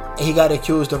he got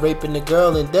accused of raping the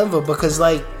girl in Denver, because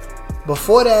like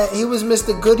before that he was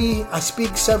Mr. Goody. I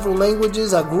speak several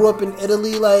languages. I grew up in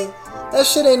Italy. Like, that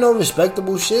shit ain't no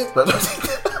respectable shit.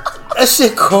 That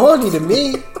shit corny to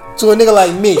me, to a nigga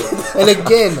like me. And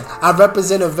again, I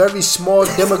represent a very small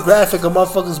demographic of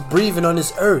motherfuckers breathing on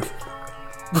this earth.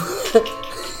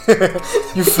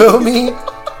 You feel me?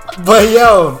 But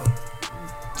yo,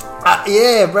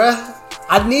 yeah, bruh,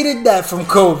 I needed that from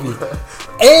Kobe.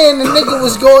 And the nigga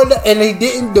was going, and he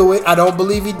didn't do it. I don't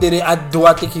believe he did it. I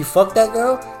think he fucked that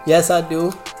girl? Yes, I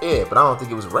do. Yeah, but I don't think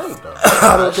it was rape, though.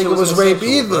 I don't think it was rape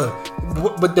either.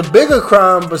 But the bigger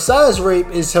crime besides rape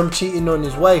is him cheating on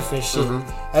his wife and shit.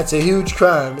 That's a huge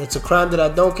crime. It's a crime that I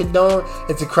don't condone.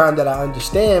 It's a crime that I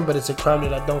understand, but it's a crime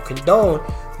that I don't condone.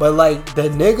 But like, the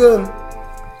nigga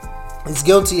is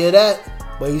guilty of that,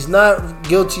 but he's not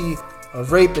guilty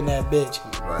of raping that bitch.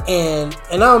 Right. And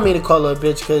I don't mean to call her a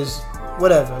bitch, because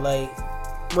whatever.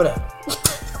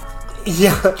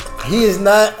 Yeah, he is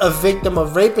not a victim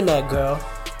of raping that girl.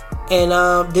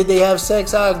 And did they have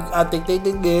sex? I think they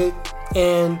did.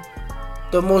 And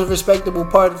the most respectable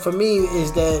part for me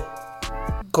is that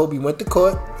Kobe went to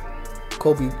court.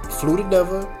 Kobe flew to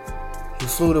Denver. He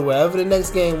flew to wherever the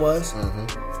next game was.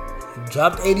 He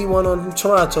dropped 81 on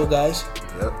Toronto guys.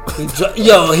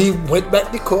 Yep. He went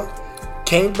back to court,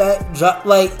 came back, dropped,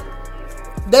 like,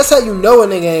 that's how you know a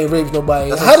nigga ain't raped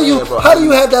nobody. How do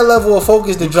you have that level of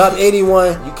focus to drop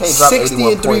 81? You can't drop 60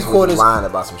 81 and 3 points quarters. lying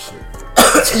about some shit.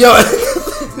 Yo, you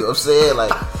know what I'm saying?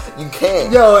 Like, you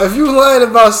can't. Yo, if you lying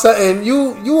about something,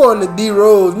 you on the D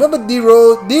Rose. Remember D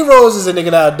Rose? D Rose is a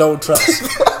nigga that I don't trust.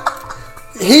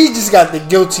 He just got the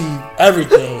guilty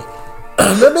everything.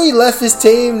 Remember he left his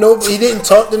team? Nope, he didn't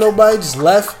talk to nobody, just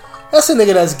left. That's a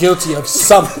nigga that's guilty of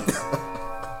something.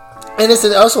 And it's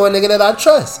also a nigga that I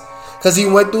trust, because he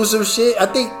went through some shit. I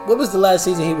think, what was the last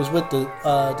season he was with the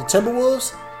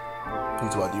Timberwolves? You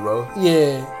talking about D-Rose?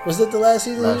 Yeah. Was it the last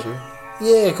season? Last year?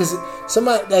 Yeah, because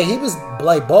somebody, like, he was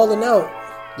like balling out.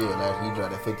 Yeah, last year he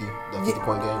dropped that 50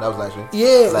 point game. That was last year.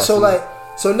 Yeah, last so season. like,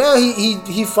 So now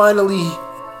he finally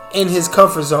in his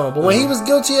comfort zone. But when he was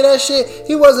guilty of that shit,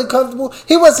 he wasn't comfortable.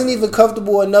 He wasn't even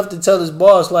comfortable enough to tell his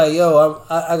boss, like, yo,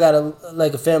 I got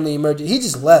a family emergency. He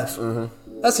just left.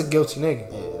 That's a guilty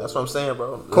nigga. Yeah, that's what I'm saying,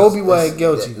 bro. Kobe wasn't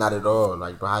guilty. Not at all.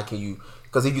 Like, bro, how can you?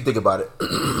 Because if you think about it,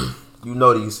 you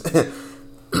know these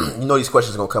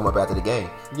questions are gonna come up after the game.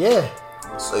 Yeah.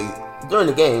 So during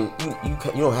the game, you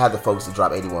don't have the focus to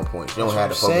drop 81 points. You don't have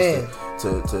the focus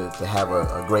to have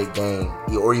a great game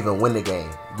or even win the game.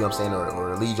 You know what I'm saying?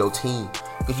 Or lead your team.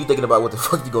 Because you're thinking about what the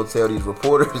fuck you gonna tell these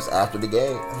reporters after the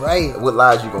game. Right. What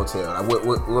lies you gonna tell? Like,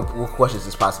 what questions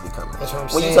is possibly coming? That's what I'm when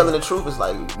saying. you're telling the truth, it's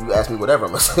like, you ask me whatever,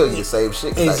 I'm gonna tell you the same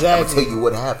shit. Exactly. Like, I'm gonna tell you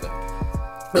what happened.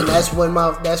 And that's when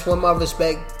my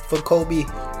respect for Kobe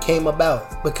came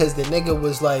about, because the nigga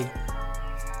was like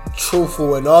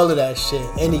truthful and all of that shit,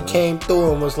 and he came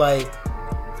through and was like,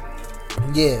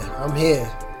 yeah, I'm here.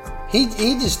 He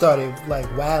just started like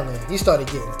wilding. He started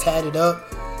getting tatted up.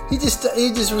 He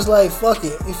just was like, fuck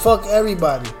it, fuck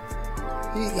everybody.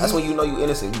 That's when you know you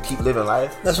innocent. You keep living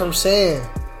life. That's what I'm saying.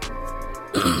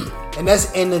 And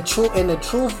the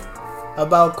truth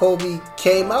about Kobe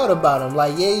came out about him.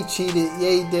 Like, yeah, he cheated, yeah,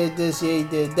 he did this, yeah, he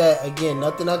did that. Again,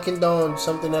 nothing I condone,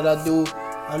 something that I do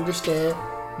understand.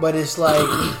 But it's like,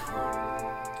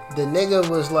 the nigga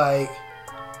was like,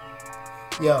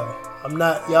 yo, I'm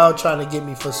not, y'all trying to get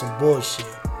me for some bullshit.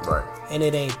 Right. And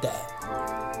it ain't that.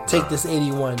 Take this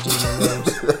 81, Jalen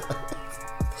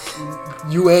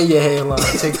Rose. You and your hairline,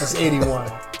 take this 81.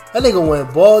 That nigga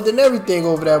went bald and everything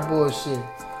over that bullshit.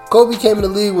 Kobe came in the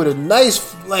league with a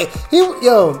nice,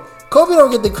 Kobe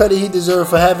don't get the credit he deserved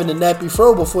for having the nappy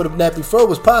fro before the nappy fro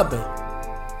was popping.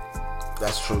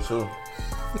 That's true too.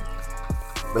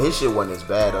 But his shit wasn't as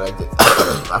bad.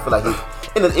 I feel like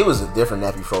it was a different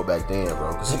nappy fro back then, bro.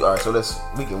 All right, so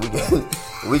we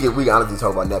can honestly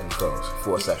talk about nappy fros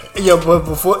for a second. Yo, but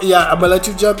I'm gonna let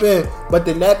you jump in. But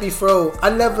the nappy fro, I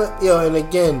never, and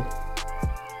again,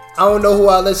 I don't know who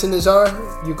our listeners are.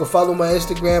 You can follow my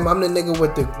Instagram. I'm the nigga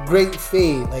with the great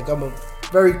fade. Like, I'm a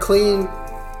very clean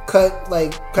cut,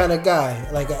 like, kind of guy.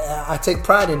 Like, I take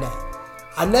pride in that.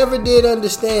 I never did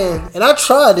understand, and I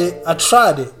tried it,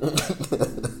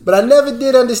 but I never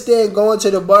did understand going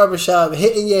to the barbershop,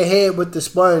 hitting your head with the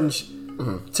sponge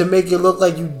to make it look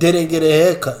like you didn't get a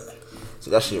haircut.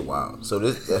 See, that shit wild. So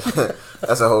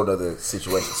that's a whole other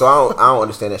situation. So I don't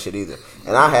understand that shit either.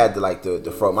 And I had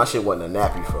the fro. My shit wasn't a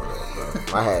nappy fro,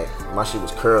 bro. My shit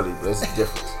was curly, but it's a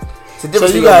difference. It's a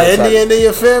difference. So you got Indian in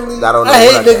your family? I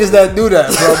hate niggas that do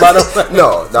that, bro. By the way.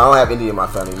 No, I don't have Indian in my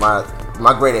family.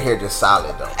 My braided hair just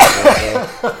solid though. You know what I'm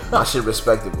saying? My shit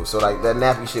respectable. So like that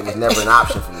nappy shit was never an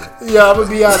option for me. Yeah, I'm gonna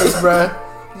be honest,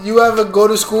 bruh. You ever go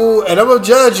to school, and I'm gonna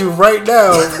judge you right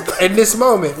now in this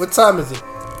moment. What time is it?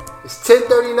 It's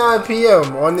 10:39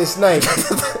 p.m. on this night.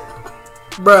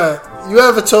 Bruh, you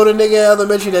ever told a nigga in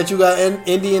elementary that you got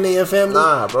Indian in your family?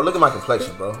 Nah, bro. Look at my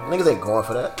complexion, bro. Niggas ain't going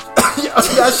for that.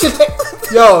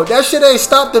 that shit ain't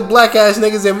stopped the black ass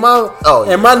niggas in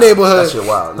my neighborhood. That shit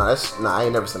wild. I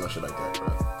ain't never seen no shit like that, bro.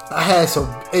 I had some,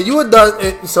 and you a dark.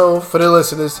 So for the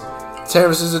listeners,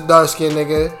 Terrence is a dark skinned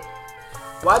nigga.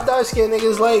 Why dark skinned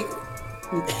niggas like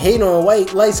hate on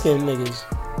light skinned niggas?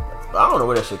 I don't know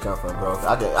where that shit come from, bro.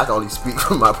 I can only speak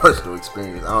from my personal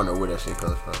experience. I don't know where that shit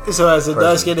comes from. So as a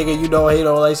dark skinned nigga, you don't hate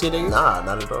on light skinned niggas? Nah,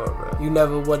 not at all, bro. You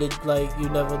never you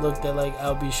never looked at like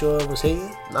I'll be sure was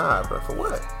hating? Nah, bro. For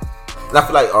what? And I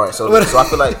feel like, all right, so I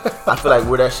feel like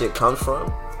where that shit comes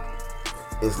from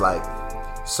is like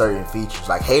certain features,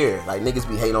 like hair. Like niggas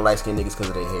be hating on light skinned niggas because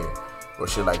of their hair or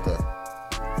shit like that.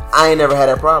 I ain't never had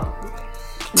that problem.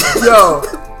 Yo,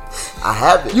 I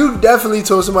haven't. You definitely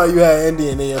told somebody you had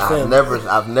Indian in your family.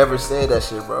 I've never said that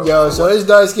shit, bro. Yo, so there's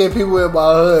dark skinned people in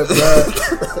my hood,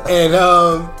 bro, and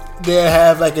they'll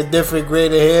have like a different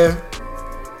grade of hair.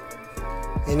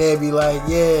 And they'd be like,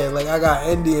 yeah, like I got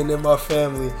Indian in my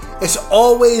family. It's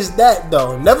always that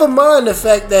though. Never mind the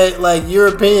fact that like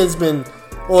Europeans been,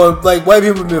 or like white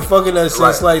people been fucking us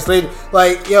since like slavery.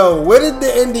 Like, yo, where did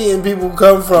the Indian people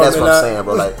come from? That's what I'm saying,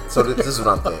 bro. Like, so this is what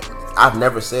I'm thinking. I've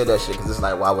never said that shit because it's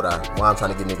like, why I'm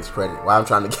trying to give niggas credit? Why I'm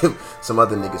trying to give some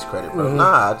other niggas credit, bro?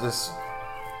 Nah,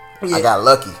 I got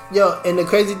lucky. Yo, and the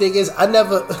crazy thing is, I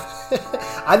never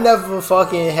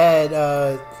fucking had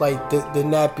like the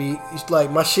nappy. It's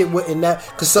like my shit wouldn't nap,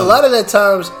 cause a lot of the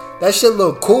times that shit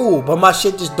look cool, but my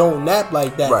shit just don't nap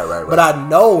like that. Right. But I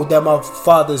know that my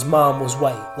father's mom was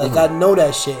white. Like I know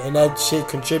that shit, and that shit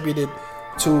contributed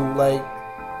to like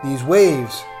these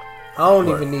waves. I don't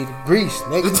even need grease,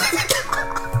 nigga.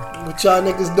 What y'all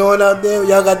niggas doing out there?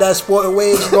 Y'all got that sporting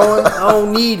waves going? I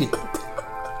don't need it.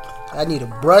 I need a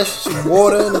brush, some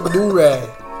water, and a do-rag.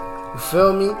 You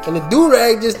feel me? And the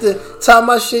do-rag just to tie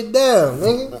my shit down,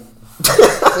 nigga.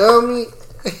 Feel me?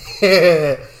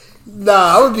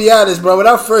 Nah, I'm gonna be honest, bro. When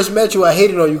I first met you, I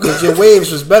hated on you because your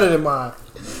waves was better than mine.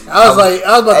 I was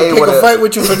about to pick a fight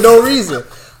with you for no reason.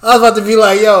 I was about to be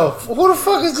like, yo, who the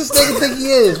fuck is this nigga think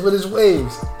he is with his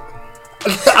waves?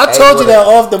 I told you that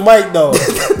off the mic though,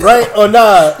 right or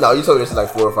nah? No, you told me this like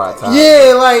 4 or 5 times.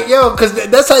 Yeah, like yo, cause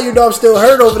that's how you know I'm still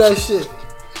hurt over that shit.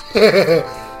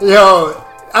 Yo,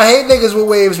 I hate niggas with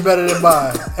waves better than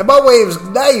mine, and my waves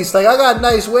nice. Like I got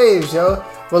nice waves, yo.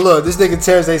 But look, this nigga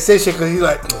Terrence ain't say shit cause he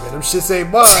like, man, them shits ain't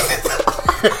mine.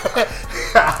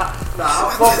 Nah,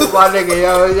 I fuck with my nigga,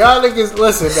 yo. Y'all niggas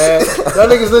listen, man. Y'all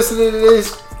niggas listening to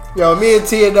this. Yo, me and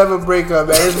Tia never break up,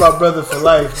 man. This is my brother for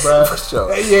life, bro. For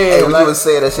sure. Yeah, hey, when like, you was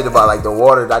saying that shit about like the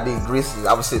water, I need grease.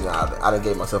 I was sitting, I done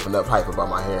gave myself enough hype about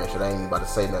my hair and shit. I ain't even about to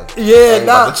say nothing. Yeah,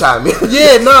 nah. About to chime in.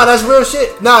 Yeah, nah, that's real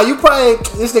shit. Nah, you probably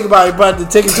this nigga probably brought to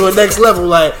take it to a next level.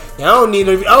 Like, yeah, I don't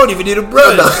even need a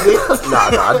brush. Nah,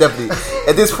 I definitely.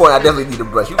 At this point, I definitely need a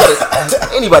brush. You gotta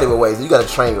anybody with waves, you gotta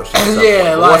train your shit.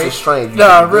 Yeah, like once it's trained,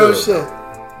 nah, real shit.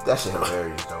 That shit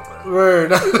hilarious though, bro. Word.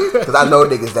 Because I know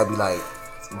niggas that be like.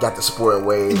 Got the sport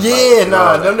waves. Yeah, like,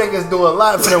 nah, them niggas do a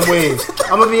lot for them waves.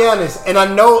 I'm gonna be honest, and I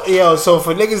know, yo. So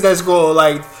for niggas that's gonna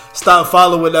like stop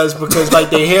following us because like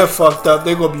their hair fucked up,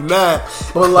 they gonna be mad.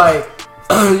 But like,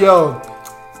 yo,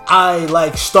 I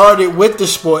like started with the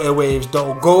sporting waves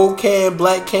though. Gold can,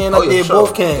 black can, I did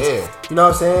both cans. Yeah. You know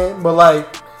what I'm saying? But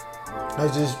like,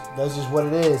 that's just what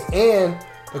it is. And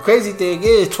the crazy thing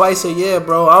is, twice a year,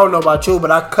 bro. I don't know about you, but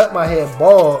I cut my hair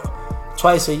bald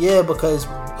twice a year because.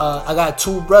 I got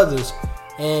 2 brothers,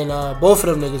 and both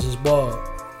of them niggas is bald.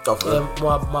 And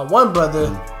my one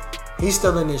brother, he's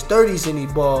still in his 30s and he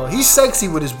bald. He's sexy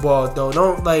with his bald though.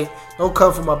 Don't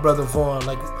come for my brother Vaughn.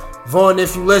 Like Vaughn,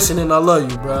 if you listening, I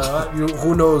love you, bro.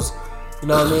 Who knows? You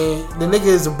know what I mean? The nigga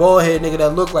is a bald head nigga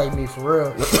that look like me for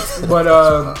real. But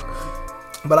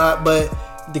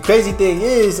the crazy thing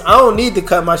is, I don't need to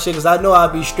cut my shit because I know I'll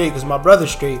be straight because my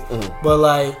brother's straight. Mm-hmm. But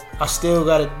like, I still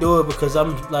gotta do it because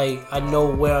I'm like, I know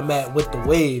where I'm at with the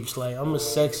waves. Like, I'm a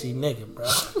sexy nigga, bro.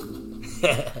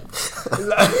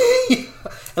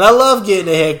 And I love getting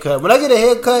a haircut. When I get a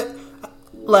haircut,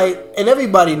 like, and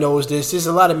everybody knows this. There's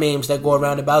a lot of memes that go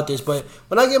around about this. But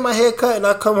when I get my haircut and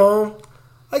I come home,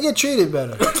 I get treated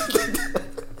better.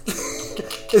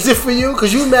 Is it for you?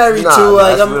 Because you married to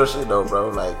like, that's real shit though, bro.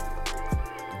 Like.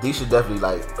 D should definitely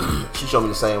like she showed me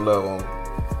the same love on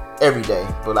every day.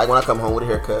 But like when I come home with a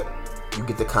haircut, you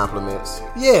get the compliments.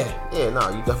 Yeah. Yeah, no,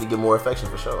 you definitely get more affection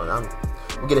for sure. And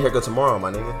we'll get a haircut tomorrow,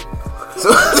 my nigga. So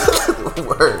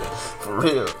word. For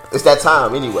real. It's that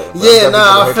time anyway. Yeah,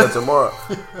 nah. Get a haircut tomorrow.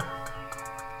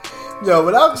 Yo,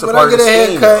 when I get a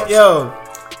haircut, yo,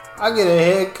 I get a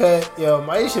haircut, yo,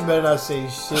 Maisha better not say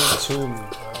shit to me,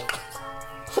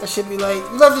 bro. I should be like,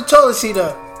 you left the toilet seat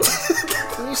up.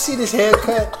 You see this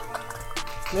haircut,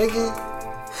 nigga?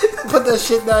 Put that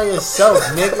shit down yourself,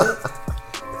 nigga.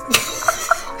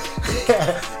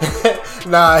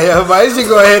 Nah, yeah, but I should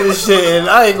go ahead and shit, and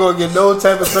I ain't gonna get no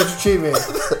type of special treatment.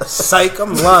 Psych,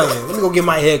 I'm lying. Let me go get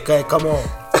my haircut. Come on,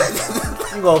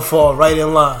 I'm gonna fall right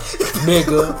in line,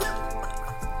 nigga.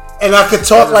 And I could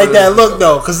talk like that. Look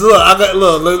though, cause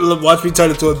look, watch me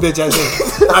turn into a bitch.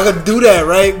 I could do that,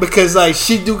 right? Because like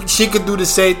she could do the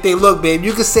same thing. Look, babe,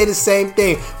 you could say the same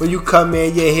thing when you come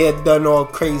in, your hair done all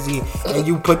crazy, and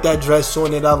you put that dress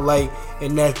on that I like,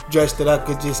 and that dress that I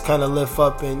could just kind of lift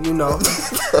up, and you know,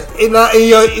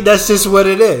 that's just what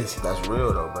it is. That's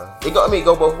real though, bro. It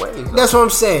go both ways. Though. That's what I'm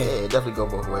saying. Yeah, it definitely go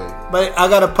both ways. But I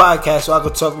got a podcast, so I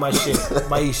could talk my shit,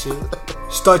 my shit.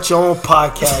 Start your own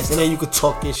podcast, and then you could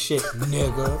talk your shit,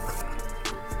 nigga.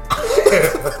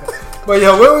 But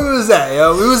yo, where we was at,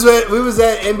 yo? We was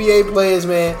at NBA players,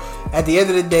 man. At the end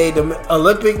of the day, the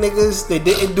Olympic niggas, they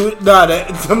didn't do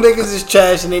them niggas is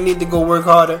trash, and they need to go work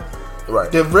harder.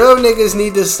 Right. The real niggas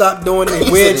need to stop doing the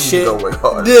weird shit. Go work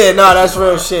harder. Yeah, that's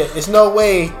real shit. It's no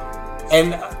way.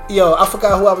 And yo, I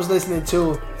forgot who I was listening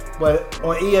to, but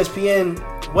on ESPN,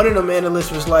 one of them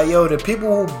analysts was like, "Yo, the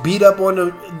people who beat up on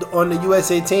the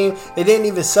USA team, they didn't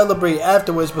even celebrate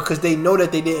afterwards because they know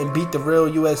that they didn't beat the real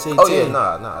USA team." Oh yeah,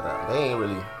 nah, they ain't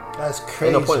really. That's crazy.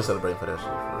 Ain't no point in celebrating for that shit.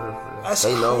 For real. That's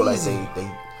they know crazy. Like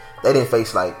they didn't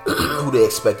face like who they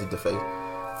expected to face.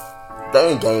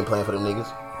 They ain't game plan for them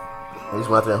niggas. They just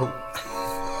went out there and hoop.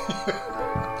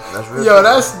 That's real. Yo,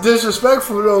 that's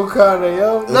disrespectful though, kinda,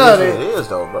 yo. It is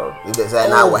though, bro. Is that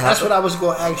not what happened? That's what I was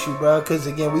gonna ask you, bro. Because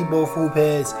again, we both hoop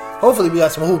heads. Hopefully, we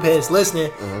got some hoop heads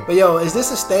listening. Mm-hmm. But yo, is this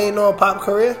a staying on Pop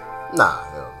career? Nah,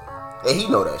 hell no. And he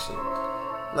know that shit.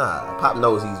 Nah, Pop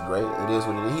knows he's great. It is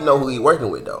what it is. He know who he working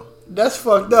with though. That's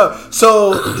fucked up.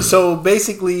 So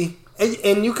basically,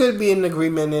 and you could be in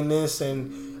agreement in this,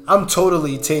 and I'm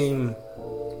totally team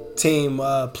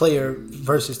player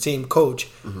versus team coach.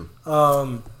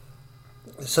 Mm-hmm.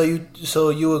 So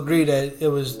you agree that it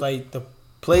was like the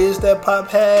players that Pop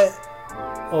had,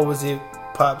 or was it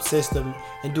Pop's system?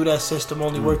 And do that system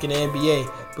only work in the NBA?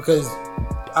 Because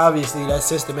obviously that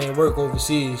system ain't work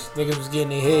overseas. Niggas was getting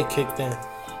their head kicked in.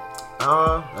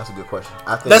 That's a good question.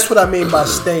 I think that's what I mean by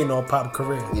staying on Pop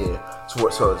career. Yeah. So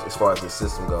as far as his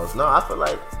system goes, no, I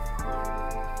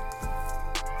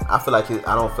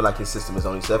don't feel like his system is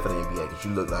only set for the NBA. Because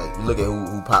you look at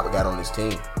who Pop got on his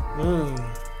team.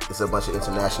 It's a bunch of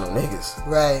international niggas.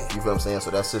 Right. You feel what I'm saying? So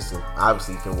that system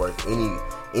obviously can work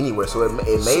anywhere. So it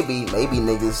may be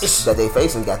niggas that they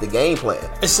facing got the game plan.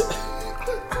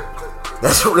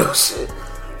 That's real shit.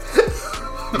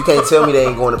 You can't tell me they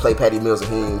ain't going to play Patty Mills and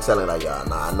he ain't telling like, y'all,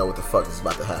 nah, I know what the fuck is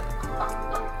about to happen.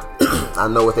 I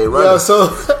know what they running. Yo,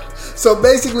 so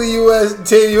basically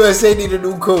Team USA need a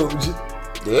new coach.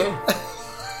 Yeah.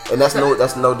 And that's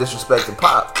no disrespect to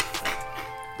Pop.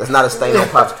 That's not a stain on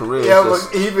Pop's career. Yeah, but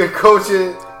he been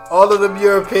coaching all of them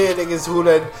European niggas who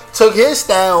done took his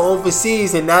style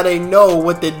overseas and now they know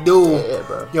what to do. Yeah,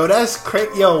 bro. Yo, that's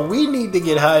crazy. Yo, we need to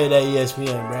get hired at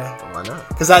ESPN, bro. Why not?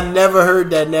 Because I never heard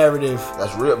that narrative.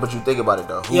 That's real, but you think about it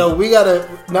though. Yo, we gotta.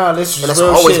 Nah, this is real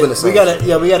always shit. Been the same.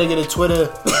 We gotta get a Twitter.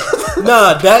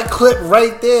 Nah, that clip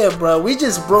right there, bro. We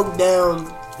just broke down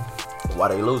why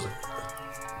they losing.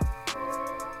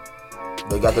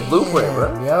 They got the blueprint,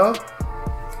 bro.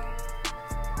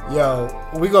 Yo,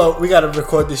 we gotta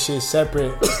record this shit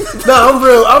separate. No, I'm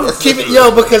real. I'm keeping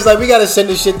because like we gotta send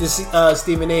this shit to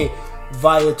Stephen A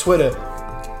via Twitter.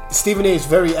 Stephen A is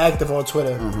very active on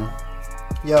Twitter.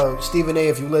 Mm-hmm. Yo, Stephen A,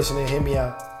 if you listening, hit me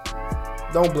out.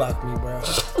 Don't block me, bro.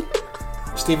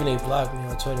 Stephen A blocked me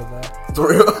on Twitter, bro. For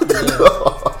real?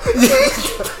 Yeah.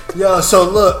 Yo, so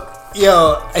look.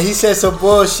 Yo, he said some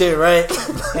bullshit, right?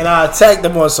 And I attacked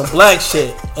him on some black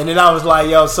shit. And then I was like,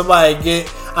 yo, I said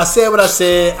what I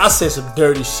said. I said some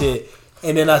dirty shit.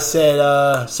 And then I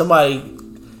said, somebody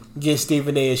get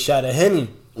Stephen A shot of Henny.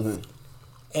 Mm-hmm.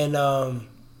 And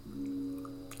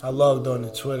I logged on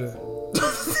to Twitter.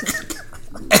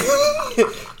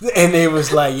 And they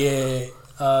was like, yeah,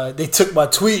 they took my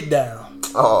tweet down.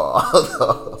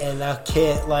 Oh, no. And I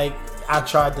can't, I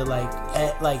tried to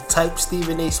type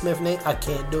Stephen A. Smith name. I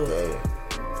can't do it. Yeah.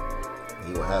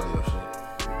 He gonna have your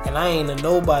shit. And I ain't a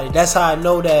nobody. That's how I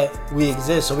know that we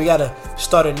exist. So we gotta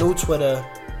start a new Twitter.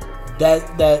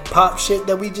 That Pop shit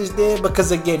that we just did.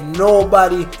 Because again,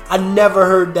 I never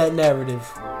heard that narrative.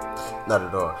 Not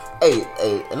at all.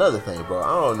 Hey, another thing, bro.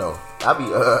 I don't know. I be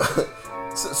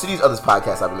so these other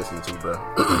podcasts I be listening to, bro.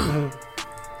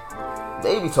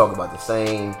 They be talking about the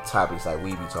same topics like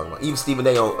we be talking about. Even Stephen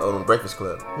A on Breakfast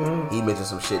Club, he mentioned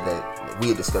some shit that we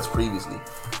had discussed previously.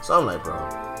 So I'm like, bro,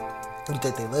 you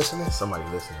think they listening? Somebody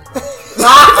listening, bro.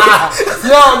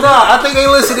 I think they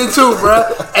listening too, bro.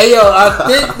 Hey, yo, I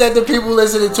think that the people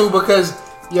listening too because,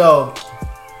 yo,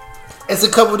 it's a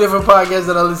couple different podcasts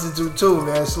that I listen to too,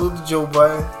 man. Salute to Joe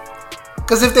Budden.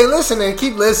 Because if they listening,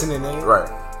 keep listening, nigga. Right.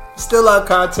 Still our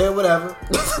content, whatever.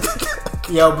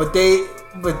 Yo, but they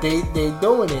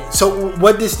doing it. So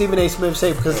what did Stephen A. Smith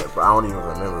say? Because bro, I don't even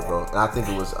remember, bro. And I think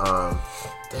it was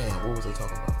damn, what was they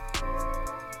talking about?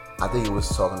 I think it was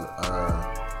talking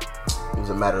it was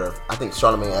a matter of, I think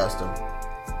Charlamagne asked him,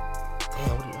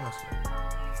 damn, what did he ask him?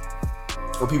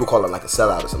 Well, people call him like a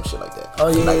sellout or some shit like that. Oh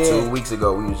yeah. Like 2 weeks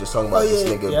ago we was just talking about this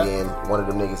nigga being one of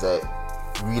them niggas that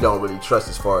we don't really trust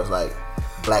as far as like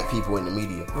black people in the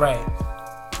media. Right.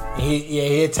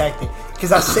 He attacked it.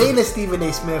 Because I seen the Stephen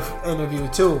A. Smith interview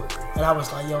too. And I was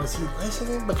like, yo, is he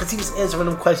listening? Because he was answering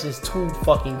them questions too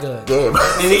fucking good. Damn.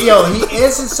 And he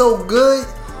answered so good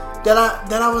that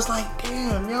I was like,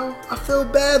 damn, yo, I feel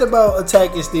bad about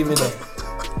attacking Stephen A.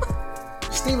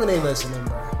 Stephen A. listening,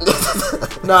 bro.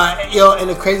 Nah, yo, and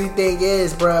the crazy thing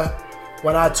is, bro,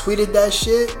 when I tweeted that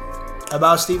shit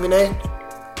about Stephen A.,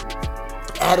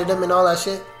 added him and all that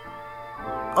shit,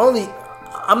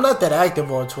 I'm not that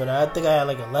active on Twitter. I think I had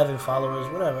like 11 followers,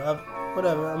 whatever.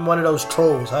 I'm one of those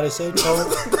trolls. How they say troll?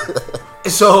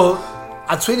 So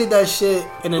I tweeted that shit,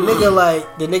 and the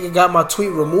nigga got my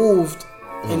tweet removed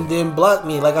and then blocked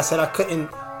me. Like I said, I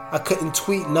couldn't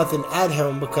tweet nothing at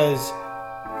him because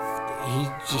he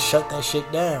just shut that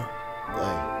shit down.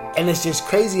 Dang. And it's just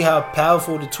crazy how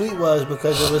powerful the tweet was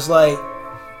because it was like,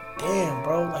 damn,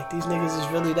 bro, like these niggas is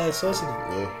really that sensitive.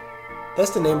 Yeah.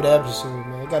 That's the name of the episode,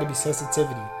 man. It gotta be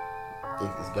sensitivity.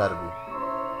 It's gotta be.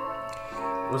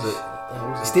 What was it?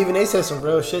 Stephen A. said some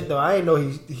real shit though. I didn't know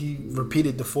he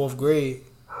repeated the 4th grade.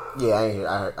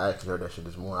 Yeah, I actually heard that shit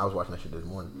this morning. I was watching that shit this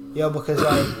morning. Yo, because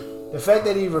like the fact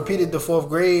that he repeated the 4th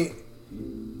grade,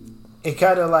 it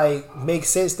kind of like makes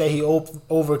sense that he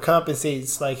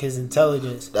overcompensates like his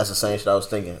intelligence. That's the same shit I was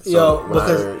thinking. So Yo,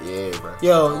 because bro.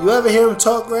 Yo, you ever hear him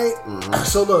talk, right? Mm-hmm.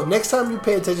 So look, next time you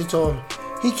pay attention to him,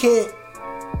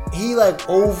 he like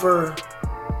over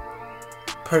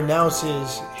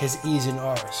pronounces his E's and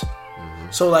R's.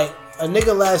 Mm-hmm. So like a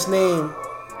nigga last name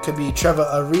could be Trevor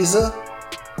Ariza.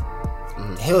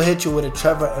 Mm-hmm. He'll hit you with a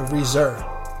Trevor Ariza.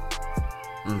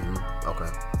 Mm-hmm. Okay.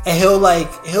 And he'll like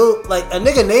a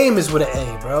nigga name is with an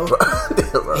A, bro.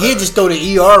 Right. He'll just throw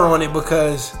the ER on it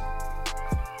because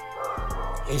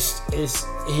it's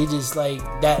he just like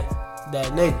that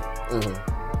nigga.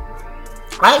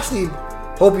 Mm-hmm. I actually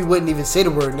hope he wouldn't even say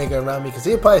the word nigga around me because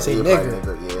he'd probably say nigga.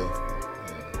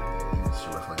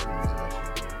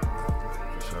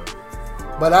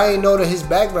 But I ain't know that his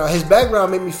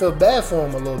background made me feel bad for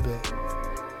him a little bit.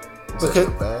 Because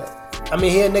I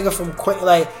mean, he a nigga from Queens.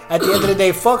 Like at the end of the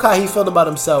day, fuck how he felt about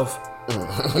himself.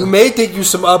 You may think you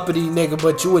some uppity nigga,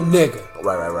 but you a nigga.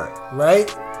 Right?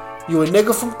 You a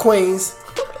nigga from Queens.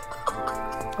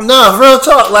 Nah, real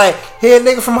talk. Like he a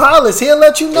nigga from Hollis. He'll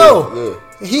let you know. Yeah.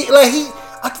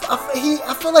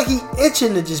 I feel like he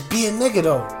itching to just be a nigga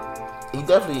though. He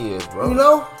definitely is, bro. You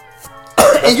know.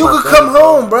 And you could come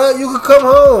home, bro. You could come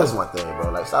home. That's my thing,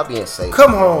 bro. Like, stop being safe.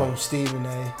 Come home, Stephen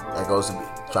A. That goes to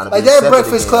trying to like be that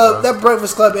Breakfast again, Club. bro. That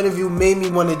Breakfast Club interview made me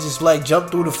want to just like jump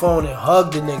through the phone and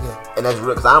hug the nigga. And that's real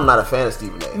because I'm not a fan of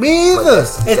Stephen A. Me either.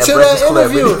 Until that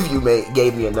interview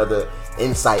gave me another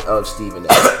insight of Stephen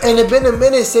A. And it been a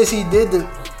minute since he did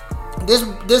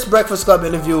this Breakfast Club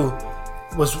interview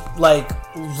was like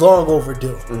long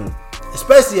overdue. Mm.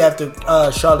 Especially after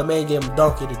Charlamagne gave him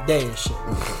Donkey of the Day and shit.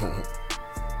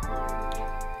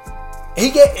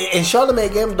 And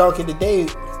Charlamagne gave him Donkey of the Day.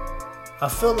 I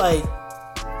feel like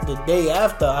the day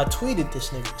after I tweeted this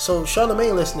nigga. So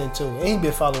Charlamagne listening too, and he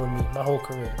been following me my whole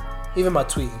career, even my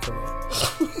tweeting career.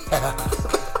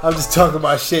 I'm just talking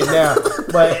about shit now,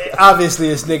 but obviously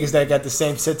it's niggas that got the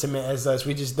same sentiment as us.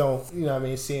 We just don't, you know what I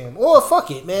mean, see him. Or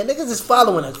fuck it, man. Niggas is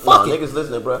following us. Fuck it. Niggas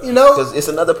listening, bro. You know, because it's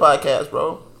another podcast,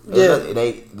 bro. Yeah. It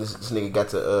ain't. This nigga got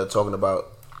to talking about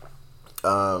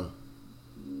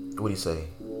what do you say?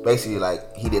 Basically,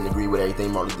 like, he didn't agree with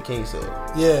everything Martin Luther King said.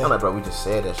 Yeah. I'm like, bro, we just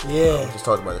said that shit. Yeah. Bro. We just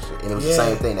talked about that shit. And it was the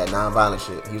same thing, that nonviolent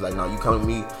shit. He was like, no, you come to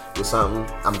me with something,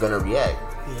 I'm gonna react.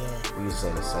 Yeah. We was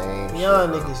saying the same Y'all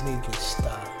shit, niggas need to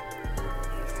stop.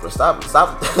 Bro, stop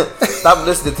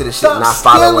listening to the shit, Stop not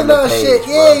following the page, shit.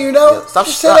 Bro. Yeah, you know. Yeah, stop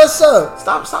us up.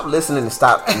 Stop listening and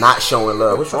stop not showing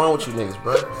love. What's wrong with you niggas,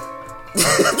 bro?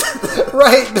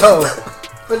 Right, though.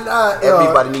 But nah,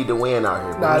 everybody need to win out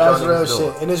here. Bro. Nah, that's real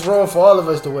shit. And it's wrong for all of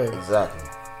us to win. Exactly.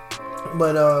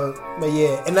 But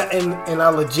yeah, and I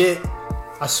legit,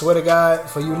 I swear to God,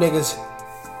 for you niggas,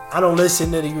 I don't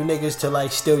listen to you niggas to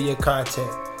like steal your content.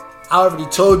 I already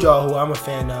told y'all who I'm a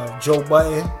fan of, Joe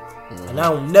Budden, and I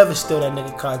don't never steal that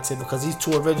nigga content because he's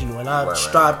too original, and I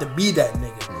strive to be that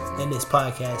nigga in this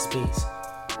podcast space.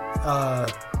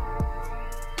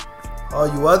 All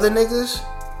you other niggas,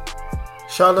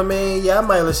 Charlamagne, yeah, I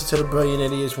might listen to the Brilliant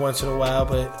Idiots once in a while,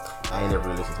 but I ain't never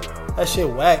really listened to that whole thing. That shit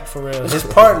whack for real. His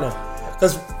partner.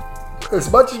 Because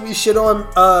as much as we shit on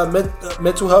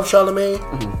mental health Charlamagne,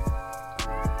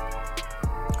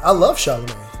 I love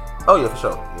Charlamagne. Oh yeah, for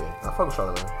sure. Yeah, I fuck with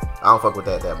Charlamagne. I don't fuck with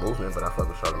that movement, but I fuck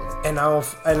with Charlamagne.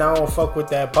 And I don't fuck with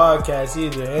that podcast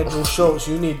either. Andrew Schultz,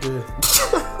 you need to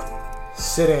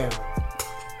sit down,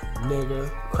 nigga,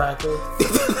 cracker.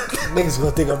 Niggas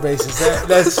gonna think I'm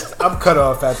racist. I'm cut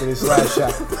off after this last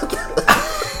shot.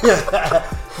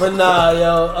 But nah,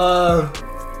 yo,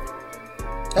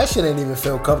 that shit ain't even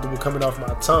feel comfortable coming off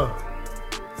my tongue.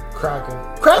 Cracker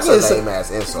is a lame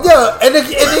ass insult. Yo, and it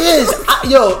is.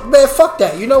 Yo, man, fuck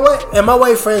that. You know what? And my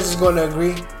white friends is gonna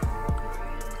agree.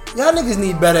 Y'all niggas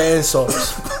need better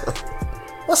insults.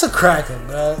 What's a cracker,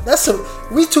 man?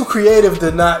 We too creative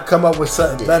to not come up with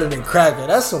something better than cracker.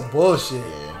 That's some bullshit.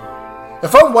 Yeah.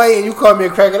 If I'm white and you call me a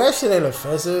cracker, that shit ain't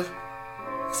offensive.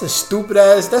 That's a stupid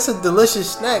ass. That's a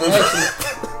delicious snack,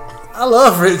 actually. I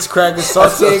love Ritz crackers,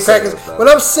 sauteed crackers. When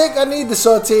I'm sick, I need the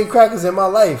sauteed crackers in my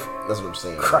life. That's what I'm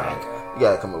saying. Cracker. You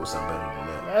gotta come up with something better than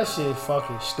that. That shit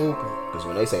fucking stupid. Because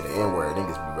when they say the N-word,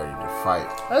 niggas be ready to fight.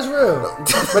 That's real.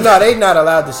 But no, they not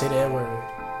allowed to say the N-word.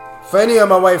 For any of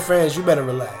my white friends, you better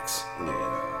relax.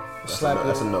 Yeah. That's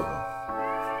a no-go.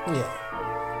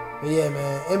 Yeah. But yeah,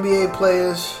 man. NBA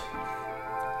players.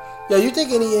 Yo, you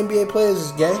think any NBA players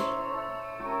is gay?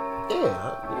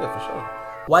 Yeah, for sure.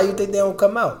 Why you think they don't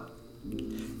come out?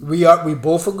 we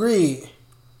both agreed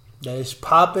that it's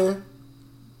popping.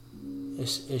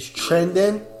 It's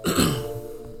trending.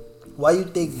 Why you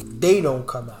think they don't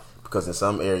come out? Because in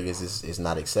some areas it's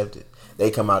not accepted.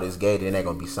 They come out as gay, then they're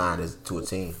gonna be signed to a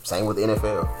team. Same with the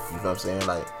NFL. You know what I'm saying?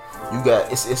 Like you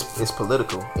got it's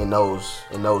political in those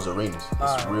arenas.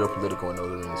 It's real political in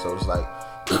those arenas. So it's like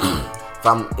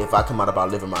if I come out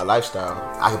about living my lifestyle,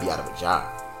 I could be out of a job.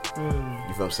 You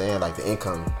feel what I'm saying? Like the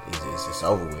income is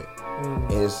over with.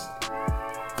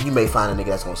 You may find a nigga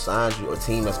that's gonna sign you, or a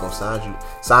team that's gonna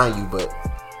sign you, but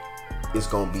it's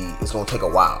gonna take a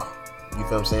while. You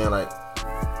feel what I'm saying? Like,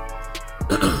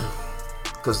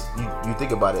 cause you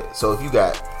think about it. So if you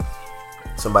got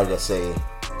somebody that say,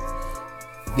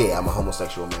 yeah, I'm a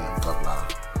homosexual man, blah blah,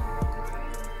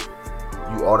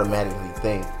 you automatically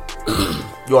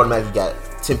got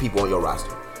 10 people on your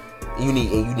roster. You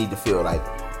need to fill like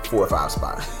 4 or 5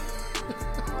 spots.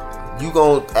 You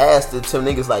gonna ask the 10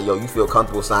 niggas like, yo, you feel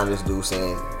comfortable signing this dude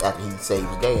saying after he say he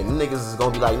was gay, and them niggas is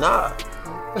gonna be like, nah.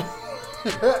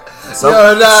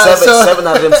 Seven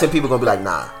out of them 10 people gonna be like,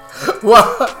 nah.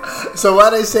 So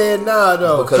why they saying nah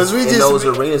though? Because in those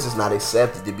arenas it's not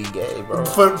accepted to be gay, bro.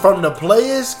 From the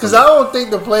players? Because I don't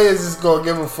think the players is gonna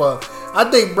give a fuck. I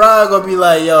think Brian gonna be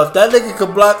like, yo, if that nigga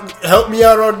could help me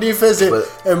out on defense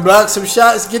and block some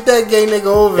shots, get that gay nigga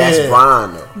over here. That's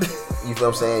Brian though. You feel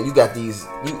what I'm saying? You got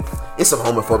it's some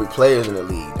homophobic players in the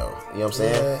league though. You know what I'm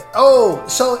saying? Yeah. Oh,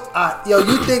 so yo,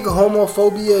 you think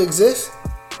homophobia exists?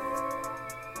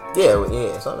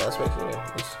 Yeah, some aspects, yeah.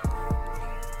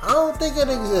 I don't think it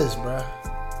exists, bro.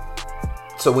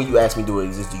 So when you ask me, do it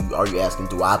exist? Are you asking,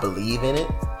 do I believe in it,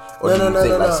 or no, do you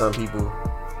think like no. some people?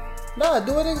 Nah,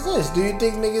 do it exist? Do you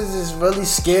think niggas is really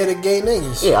scared of gay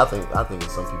niggas? Yeah, I think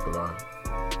some people are.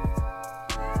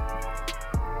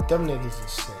 Them niggas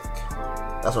is sick.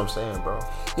 That's what I'm saying, bro.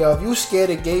 Yo, if you scared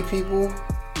of gay people,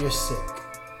 you're sick.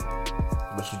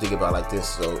 But you think about it like this,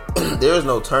 so there is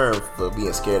no term for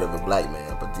being scared of a black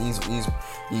man. But these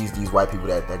white people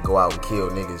that go out and kill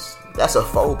niggas, that's a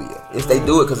phobia. They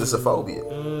do it because it's a phobia.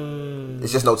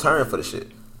 It's just no term for the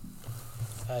shit.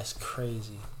 That's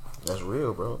crazy. That's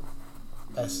real, bro.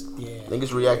 Yeah.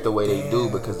 Niggas react the way they do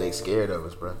because they scared of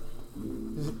us, bro.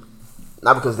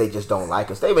 Not because they just don't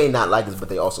like us. They may not like us, but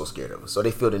they also scared of us. So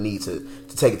they feel the need to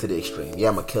take it to the extreme. Yeah,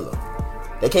 I'm a killer.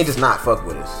 They can't just not fuck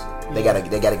with us. They gotta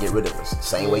get rid of us.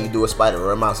 Same way you do a spider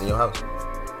or a mouse in your house.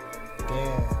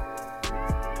 Damn.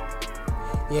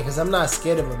 Yeah, because I'm not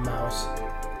scared of a mouse.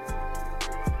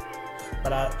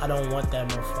 But I don't want that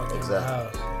motherfucker in the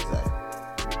house. Exactly.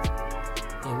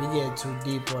 Yeah, we getting too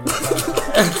deep on the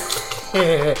podcast.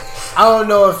 I don't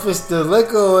know if it's the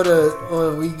liquor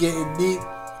or we getting deep.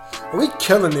 We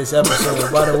killing this episode,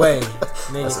 by the way.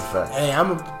 Nigga. That's a fact. Hey,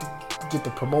 I'm gonna get to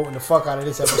promoting the fuck out of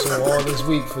this episode all this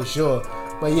week for sure.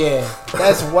 But yeah,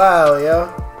 that's wild, yo.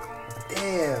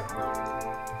 Damn.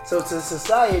 So to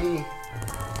society,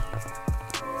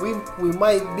 we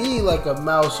might be like a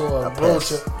mouse or a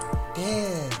roach.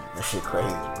 Damn. That shit crazy,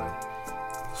 bro.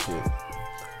 Shit.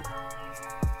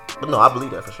 But no, I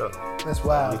believe that for sure. That's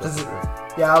wild.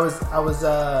 Yeah, I was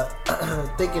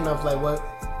thinking of like what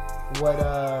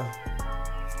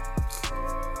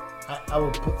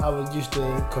I would used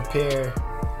to compare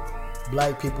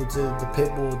black people to the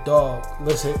pit bull dog.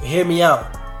 Listen, hear me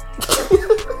out.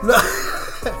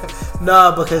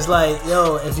 Nah, because like,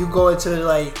 yo, if you go into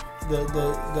like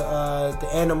the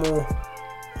animal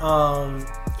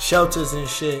shelters and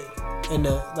shit in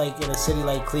a city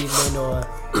like Cleveland or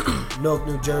Newark,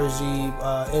 New Jersey,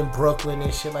 in Brooklyn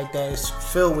and shit like that, it's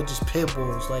filled with just pit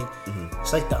bulls. Like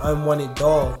it's like the unwanted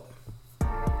dog.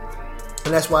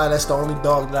 And that's why that's the only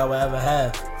dog that I would ever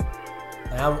have.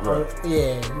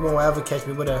 You won't ever catch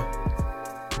me with a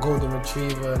golden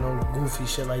retriever and no goofy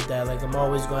shit like that. Like I'm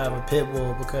always gonna have a pit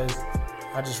bull because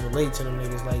I just relate to them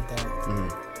niggas like that.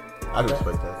 I can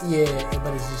respect that. Yeah,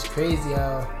 but it's just crazy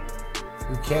how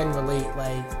you can relate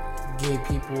like gay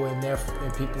people and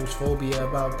people's phobia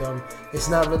about them. It's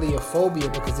not really a phobia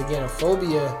because again, a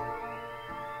phobia,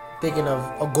 thinking of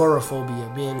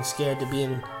agoraphobia, being scared to be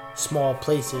in small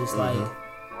places, like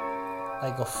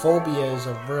a phobia is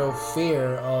a real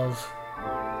fear of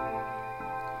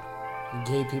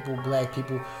gay people, black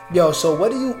people. Yo, so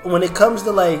what do you, when it comes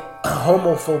to like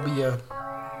homophobia,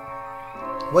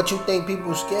 what you think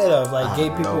people scared of, like gay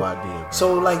people? No idea, bro.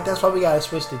 So like that's why we gotta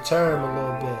switch the term a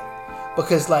little bit,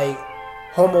 because like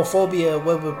homophobia,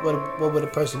 what would a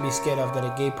person be scared of that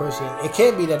a gay person? It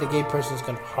can't be that a gay person is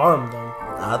gonna harm them.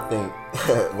 I think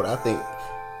what I think.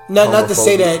 Not to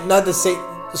say that. Not to say.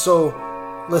 So,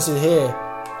 listen here.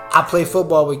 I play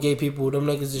football with gay people. Them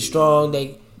niggas are strong.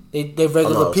 They They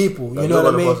regular people. You know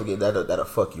what I mean? That'll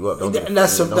fuck you up. And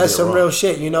that's some real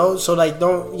shit. You know. So like,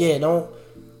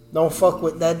 don't fuck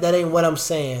with that. That ain't what I'm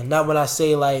saying. Not when I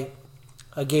say like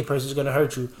a gay person's gonna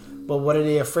hurt you. But what are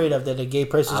they afraid of? That a gay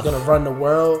person's gonna run the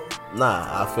world?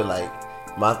 Nah, I feel like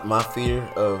my fear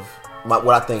of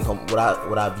what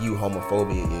I view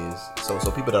homophobia is. So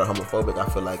people that are homophobic, I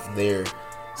feel like they're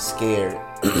scared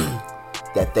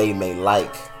that they may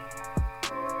like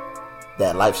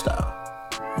that lifestyle.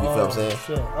 You feel what I'm saying?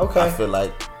 Shit. Okay. I feel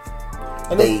like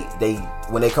they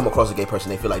when they come across a gay person,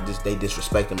 they feel like they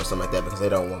disrespect them or something like that because they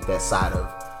don't want that side of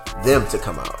them to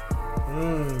come out.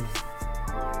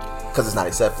 Because it's not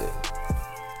accepted.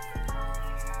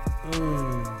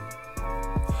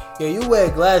 Yo, you wear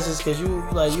glasses because you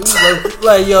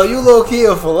low key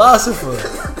a philosopher.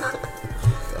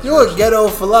 You a ghetto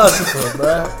philosopher,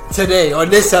 bruh. Today on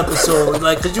this episode,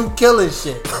 like, cause you killing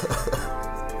shit.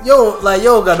 You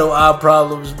don't got no eye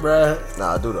problems, bruh.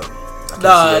 Nah, I do though.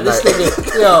 This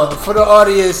nigga, for the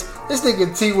audience, this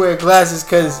nigga T wear glasses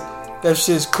cause that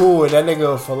shit's cool and that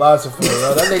nigga a philosopher,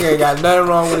 yo. That nigga ain't got nothing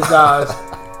wrong with his eyes.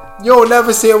 You don't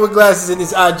never see him with glasses in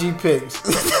his IG pics.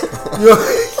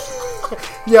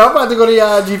 Yo, I'm about to go to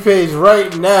your IG page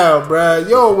right now, bruh. You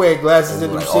don't wear glasses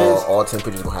in them shits. All 10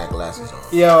 pictures gonna have glasses on.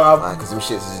 Yo, because them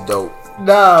shits is dope.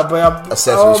 Nah, but I'm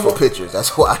accessories for pictures.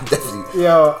 That's why I definitely.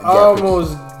 Yo, I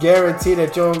almost guarantee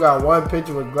that you don't got one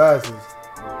picture with glasses.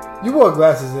 You wore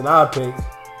glasses in our pics.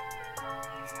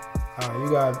 You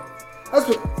got. That's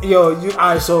what. Yo, you.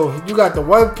 Alright, so you got the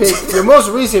one pic. Your most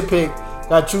recent pic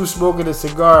got you smoking a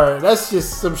cigar. That's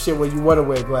just some shit where you want to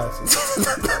wear glasses.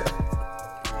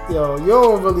 Yo, you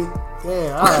don't really.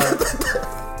 Damn, alright.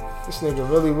 This nigga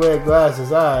really wear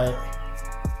glasses, alright.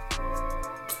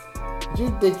 You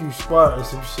think you smart or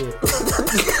some shit?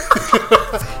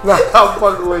 Nah, I'm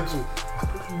fucking with you.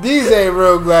 These ain't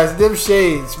real glasses, them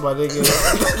shades, my nigga.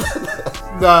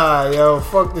 Nah, yo,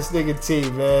 fuck this nigga T,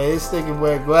 man. This nigga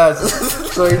wear glasses,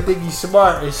 so he think he's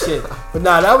smart and shit. But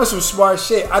nah, that was some smart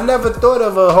shit. I never thought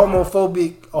of a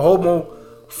homophobic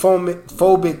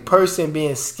person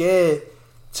being scared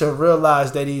to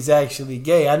realize that he's actually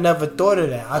gay. I never thought of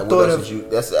that.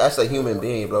 That's a human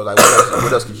being, bro. Like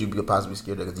what else could you be possibly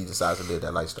scared of because he decides to live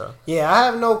that lifestyle? Yeah, I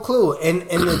have no clue. And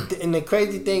the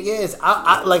crazy thing is,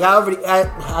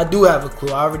 I do have a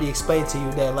clue. I already explained to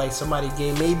you that like somebody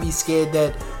gay may be scared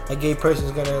that a gay person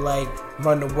is gonna like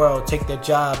run the world, take their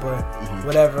job or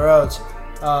whatever else.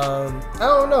 I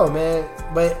don't know, man.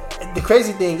 But the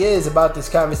crazy thing is about this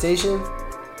conversation,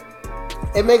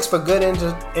 it makes for good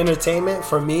entertainment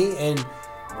for me and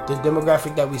the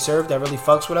demographic that we serve that really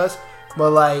fucks with us.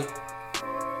 But like,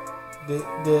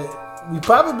 we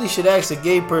probably should ask a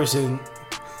gay person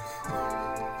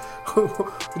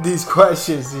these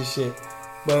questions and shit.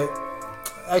 But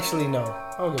actually, no,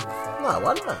 I don't give a fuck. Nah,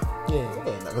 why not? Yeah,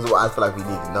 because I feel like we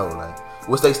need to know, like,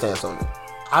 what's their stance on it?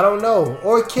 I don't know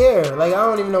or care. Like, I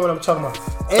don't even know what I'm talking about.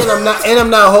 And I'm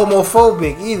not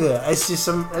homophobic either. It's just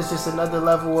another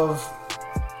level of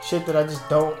shit that I just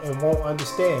don't and won't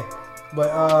understand.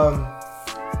 But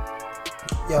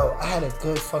yo, I had a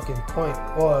good fucking point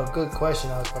or a good question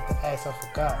I was about to ask. I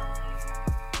forgot.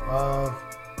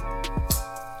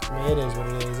 I mean, it is what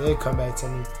it is. It'll come back to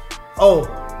me. Oh,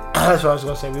 that's what I was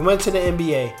gonna say. We went to the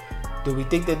NBA. Do we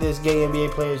think that there's gay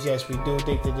NBA players? Yes, we do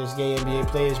think that there's gay NBA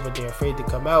players, but they're afraid to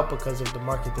come out because of the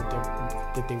market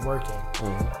that they work in.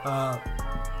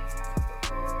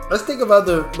 Let's think of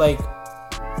other like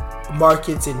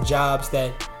markets and jobs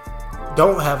that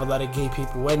don't have a lot of gay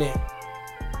people in it.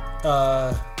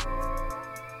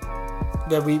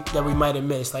 That we might have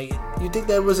missed. Like, you think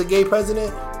there was a gay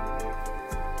president?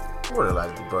 More than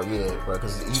likely, bro. Yeah, bro.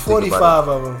 Because 45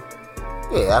 of them.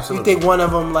 Yeah, absolutely. You think one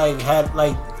of them like had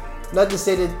like, not to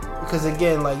say that, because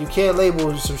again, like, you can't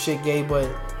label some shit gay, but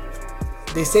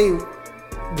they say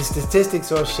the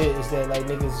statistics or shit is that like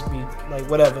niggas be like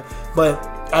whatever. But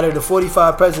out of the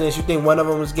 45 presidents, you think one of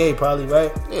them was gay, probably,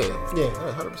 right? Yeah,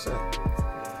 100%.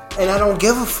 And I don't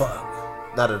give a fuck.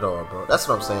 Not at all, bro. That's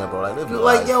what I'm saying, bro. Like,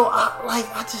 yo,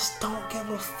 I just don't give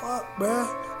a fuck, bro.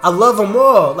 I love them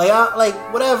all. Like,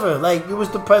 whatever. Like, you was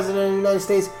the president of the United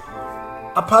States.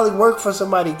 I probably work for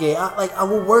somebody gay. I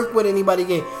will work with anybody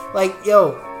gay. Like,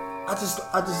 yo, I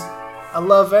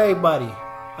love everybody.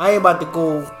 I ain't about to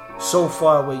go so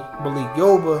far with Malik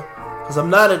Yoba, because I'm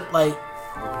not like,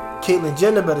 Caitlyn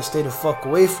Jenner better stay the fuck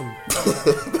away from me.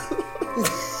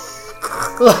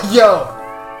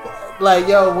 like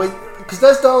yo, because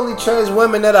that's the only trans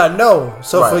women that I know.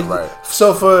 So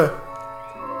for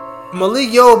Malik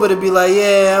Yoba to be like,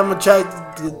 yeah, I'm attracted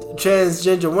to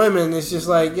transgender women, it's just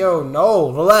like, yo,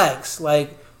 no, relax.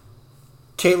 Like,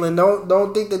 Caitlyn,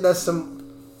 don't think that that's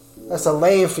a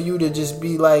lane for you to just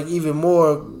be like even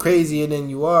more crazier than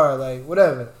you are. Like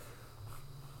whatever.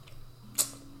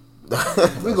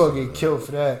 We gonna get killed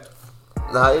for that.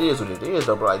 Nah, it is what it is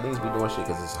though, bro. Like niggas be doing shit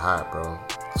because it's hot, bro.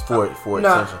 It's for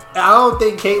attention. I don't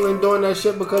think Caitlyn doing that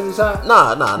shit because it's hot.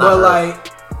 Nah. But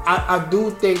like, I do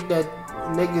think that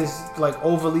niggas like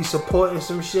overly supporting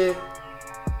some shit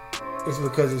is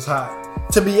because it's hot.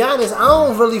 To be honest, I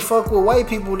don't really fuck with white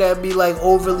people that be like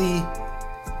overly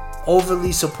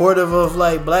supportive of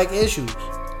like black issues.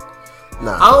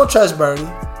 Nah. I don't trust Bernie.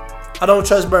 I don't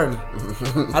trust Bernie,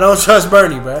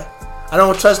 bruh. I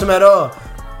don't trust him at all.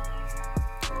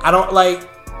 I don't like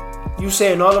you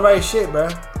saying all the right shit,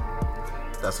 bruh.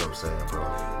 That's what I'm saying, bro.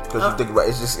 Because you think about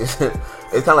it, it's kind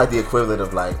of like the equivalent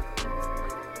of like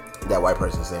that white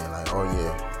person saying like, "Oh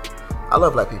yeah, I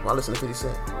love black people. I listen to 50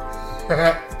 Cent."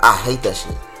 I hate that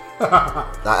shit.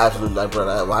 I absolutely like, bro.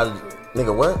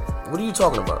 Nigga, what? What are you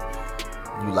talking about?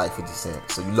 You like 50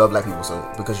 Cent, so you love black people, so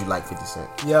because you like 50 Cent.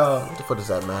 Yo, what the fuck does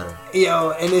that matter?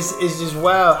 Yo, and it's just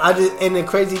wild. And the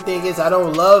crazy thing is, I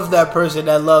don't love that person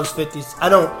that loves 50. I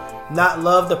don't not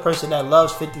love the person that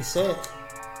loves 50 Cent,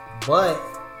 but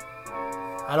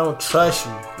I don't trust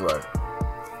you. Right.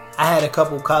 I had a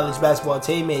couple college basketball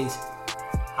teammates.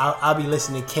 I'll be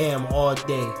listening to Cam all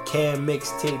day. Cam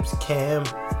mixtapes. Cam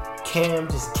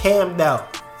just cammed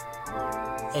out.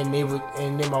 And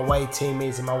then my white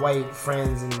teammates and my white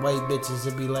friends and white bitches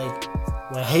would be like,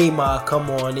 when Hey Ma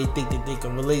come on, they think that they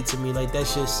can relate to me. Like that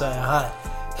shit's something hot.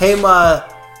 Hey Ma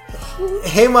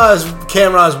is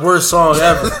Cameron's worst song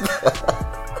ever.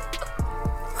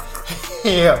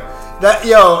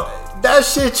 That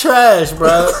shit trash,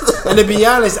 bro. And to be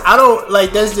honest, I don't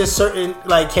like. There's just certain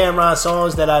like Cameron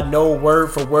songs that I know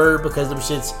word for word because them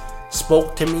shits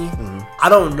spoke to me. Mm-hmm. I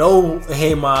don't know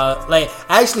Hey Ma. Like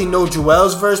I actually know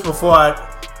Joel's verse before I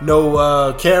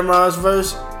know Cameron's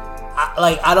verse.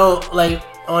 I don't like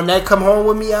on that Come Home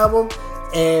With Me album,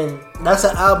 and that's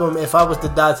an album. If I was to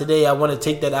die today, I want to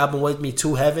take that album with me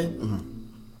to heaven. Mm-hmm.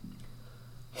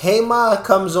 Hey Ma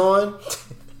comes on,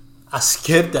 I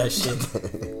skip that shit.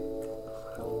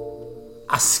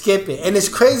 I skip it. And it's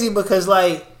crazy because,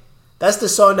 like, that's the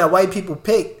song that white people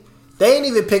pick. They ain't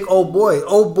even pick Old Boy.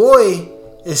 Old Boy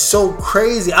is so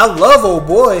crazy. I love Old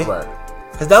Boy. Right.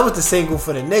 Because that was the single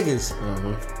for the niggas.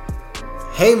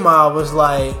 Mm-hmm. Hey Ma was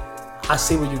like, I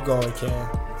see where you going, Cam.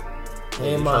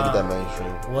 Hey Ma, get that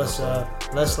mainstream. What's up?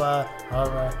 Let's slide.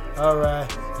 Alright.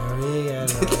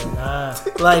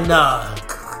 Like, nah.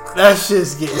 That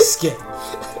shit's getting skipped.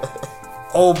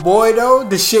 Old Boy, though,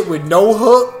 the shit with no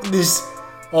hook,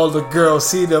 all the girls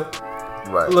see them.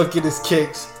 Right. Look at his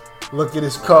kicks. Look at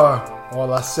his car.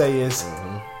 All I say is,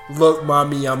 Look,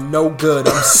 mommy, I'm no good.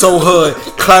 I'm so hood.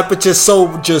 Clap at your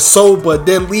sober,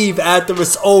 then leave after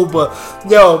it's over.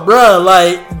 Yo, bruh,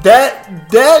 like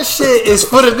that shit is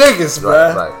for the niggas,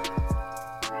 bruh. Right.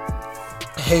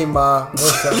 Hey, ma,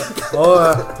 what's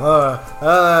up?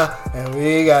 And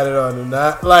we got it on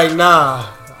tonight. Like, nah.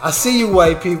 I see you,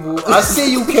 white people. I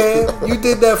see you, Cam. You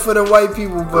did that for the white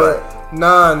people, but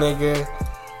nah, nigga.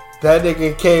 That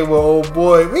nigga came with Old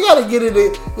Boy. We gotta get it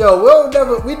in.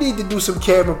 Yo, we need to do some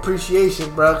Cam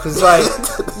appreciation, bro. Cause like,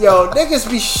 yo, niggas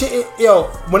be shit. Yo,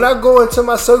 when I go into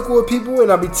my circle with people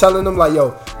and I be telling them like,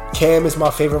 yo, Cam is my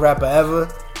favorite rapper ever.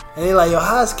 And they like, yo,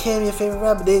 how's Cam your favorite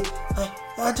rapper? They like,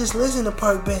 I just listen to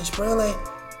Park Bench, bro. Like,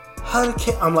 how did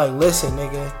Cam? I'm like, listen,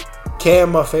 nigga,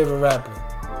 Cam my favorite rapper.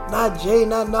 Not Jay,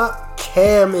 not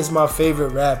Cam is my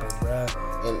favorite rapper, bro.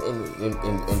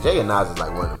 And Jay and Nas is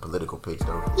like one of the political picks,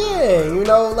 though. Yeah, you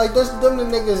know, like that's them the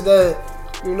niggas that,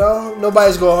 you know,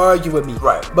 nobody's gonna argue with me.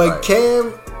 Right. But right.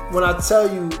 Cam, when I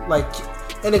tell you, like,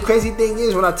 and the crazy thing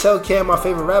is, when I tell Cam my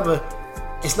favorite rapper,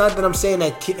 it's not that I'm saying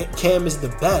that Cam is the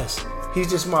best. He's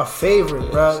just my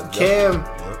favorite, bro. Cam,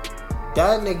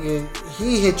 that nigga,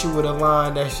 he hit you with a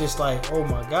line that's just like, oh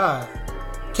my god.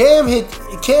 Cam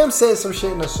said some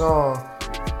shit in the song.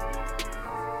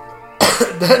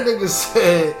 That nigga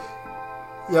said,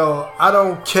 yo, I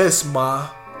don't kiss ma.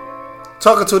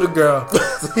 Talking to the girl.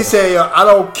 He said, yo, I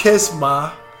don't kiss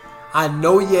ma. I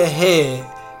know your head,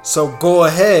 so go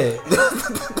ahead.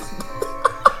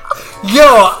 Yo,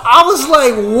 I was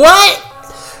like, what?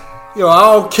 Yo,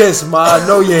 I don't kiss ma. I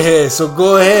know your head, so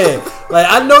go ahead. Like,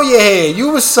 I know your head.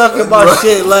 You was sucking my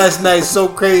shit last night so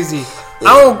crazy.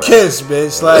 I don't kiss,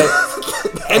 bitch. Like,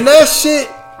 and that shit,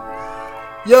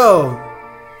 yo,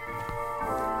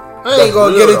 I ain't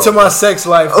gonna get into my sex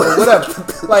life or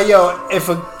whatever. Like, yo, if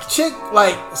a chick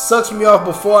like sucks me off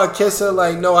before I kiss her,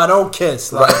 like, no, I don't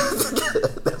kiss. Like,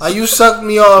 like you suck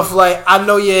me off, like I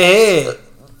know your head.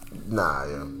 Nah,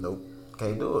 yeah, nope.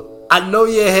 Can't do it. I know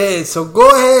your head, so go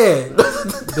ahead,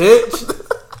 bitch.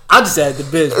 I just add the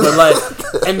bitch, but like,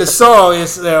 and the song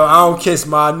is, I don't kiss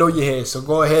my, I know your head, so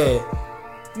go ahead.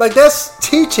 Like, that's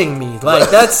teaching me. Like,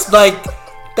 that's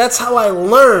how I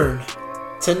learn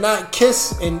to not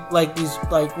kiss and like these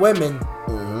like women.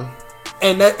 Mm-hmm.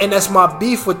 And that's my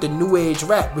beef with the new age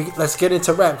rap. Let's get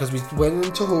into rap because we went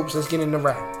into hoops. Let's get into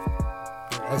rap.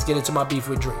 Let's get into my beef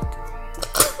with Drake.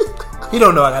 He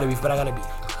don't know I got a beef, but I got a beef.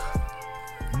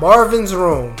 Marvin's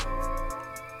Room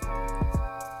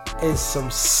is some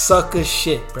sucker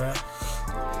shit, bruh.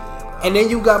 And then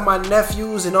you got my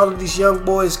nephews and all of these young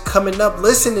boys coming up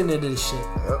listening to this shit.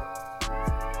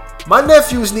 Yep. My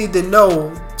nephews need to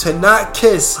know to not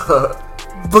kiss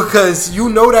because you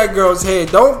know that girl's head.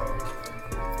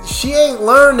 She ain't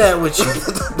learned that with you.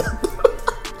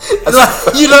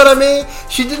 Like, you know what I mean?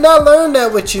 She did not learn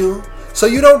that with you, so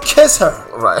you don't kiss her.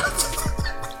 Right.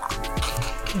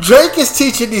 Drake is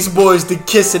teaching these boys to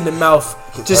kiss in the mouth.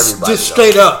 Just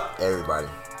straight up. Everybody.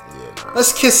 Yeah. Nah.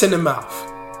 Let's kiss in the mouth.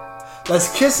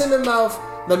 Let's kiss in the mouth.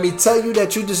 Let me tell you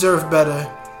that you deserve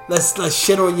better. Let's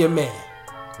shit on your man.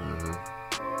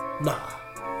 Mm-hmm.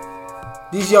 Nah.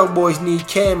 These young boys need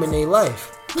Cam in their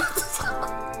life.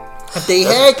 If they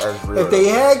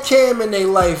had Cam in their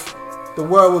life, the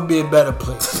world would be a better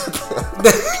place.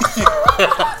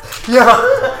 Yo,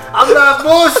 I'm not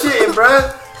bullshitting,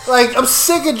 bruh. Like, I'm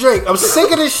sick of Drake. I'm sick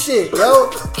of this shit,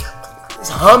 yo. He's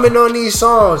humming on these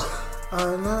songs.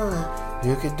 I know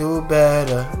you could do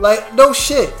better. Like, no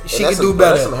shit. She could do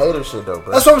better. That's some hater shit, though,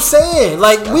 bro. That's what I'm saying.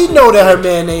 Like, we know that her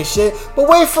man ain't shit, but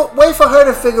wait for her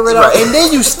to figure it out, and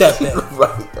then you step in.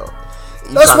 Right, yo.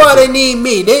 That's why they need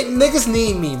me. Niggas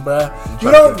need me, bruh.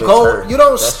 You don't go. You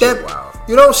don't step.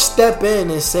 You don't step in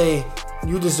and say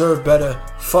you deserve better.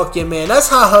 Fuck your man. That's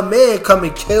how her man come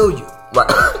and kill you. Right.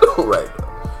 Right.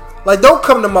 Like, don't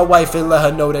come to my wife and let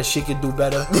her know that she could do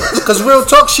better. Because real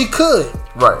talk, she could.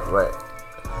 Right.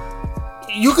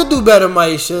 You could do better,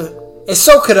 Maisha. And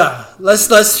so could I. Let's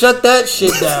shut that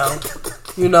shit down.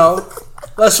 You know?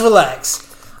 Let's relax.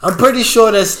 I'm pretty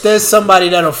sure there's somebody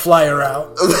that'll fly her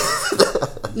out.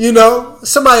 You know?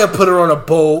 Somebody will put her on a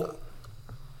boat.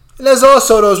 And there's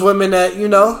also those women that, you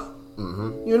know?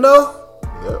 Mm-hmm. You know?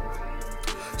 Yep.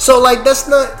 So, like, let's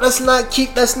not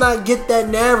get that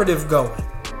narrative going.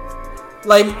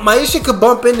 Like, Maisha could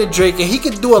bump into Drake and he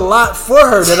could do a lot for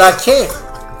her that I can't.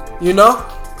 You know?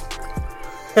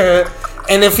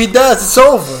 And if he does, it's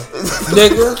over.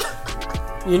 Nigga.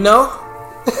 You know?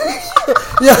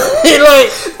 Yeah, like,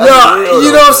 no,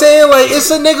 you know what I'm saying? Like, it's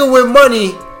a nigga with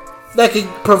money that could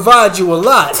provide you a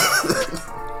lot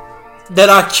that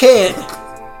I can't,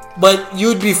 but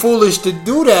you'd be foolish to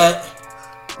do that,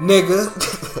 nigga,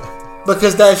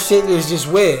 because that shit is just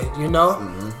weird, you know?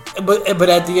 Mm-hmm. But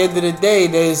at the end of the day,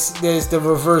 there's the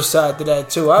reverse side to that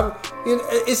too.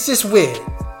 It's just weird,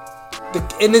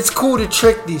 and it's cool to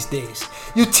trick these days.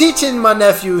 You teaching my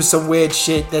nephews some weird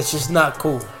shit that's just not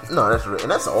cool. No, that's real, and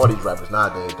that's all these rappers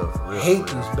nowadays though. For real, I hate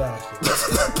these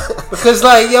bastards because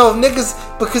like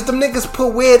niggas, because them niggas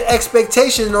put weird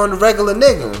expectations on the regular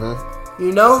nigga. Mm-hmm.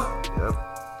 You know?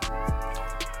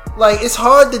 Yep. Like, it's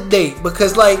hard to date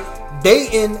because like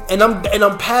dating, and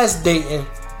I'm past dating,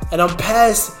 and I'm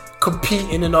past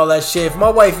competing and all that shit. If my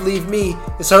wife leave me,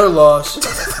 it's her loss.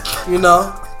 You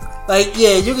know? Like,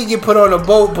 yeah, you can get put on a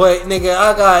boat, but nigga,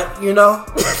 I got, you know?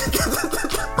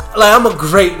 Like, I'm a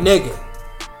great nigga.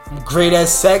 I'm great at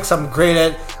sex. I'm great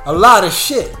at a lot of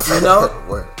shit, you know?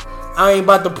 I ain't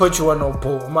about to put you on no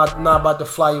boat. I'm not about to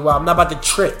fly you out. I'm not about to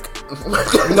trick.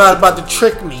 You're not about to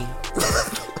trick me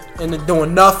into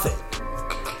doing nothing,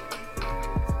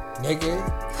 nigga.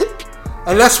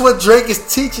 And that's what Drake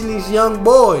is teaching these young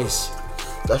boys.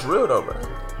 That's real though, bro.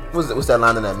 What's that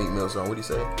line in that Meek Mill song? What'd he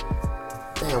say?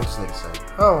 Damn, what's this nigga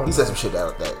say? Oh, he said some shit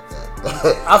that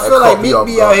I feel like Meek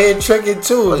be out here tricking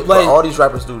too. Like all these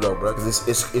rappers do though, bro. Because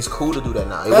it's cool to do that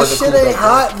now. That shit ain't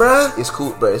hot, bro. It's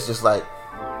cool, bro. It's just like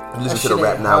you listen to the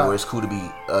rap now where it's cool to be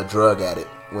a drug addict.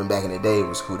 When back in the day it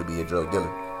was cool to be a drug dealer. You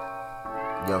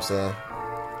know what I'm saying?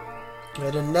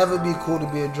 It'll never be cool to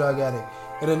be a drug addict.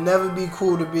 It'll never be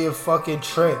cool to be a fucking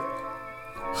trick.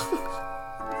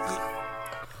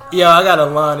 Yo, I got a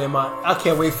line in I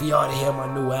can't wait for y'all to hear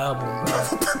my new album,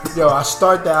 bro. Yo, I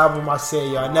start the album, I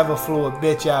say, yo, I never flew a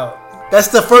bitch out. That's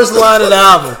the first line of the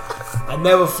album. I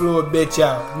never flew a bitch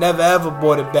out. Never ever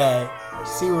bought a bag.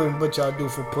 See what y'all do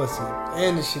for pussy.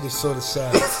 And this shit is sort of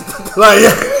sad. Like,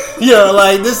 yo,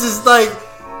 like, this is like,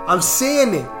 I'm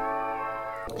seeing it.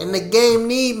 And the game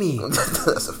need me.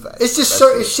 That's a fact. It's just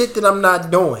certain shit that I'm not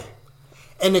doing.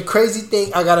 And the crazy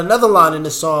thing, I got another line in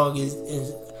the song is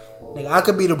Nigga, I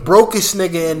could be the brokest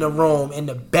nigga in the room and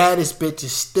the baddest bitch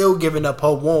is still giving up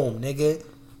her womb, nigga.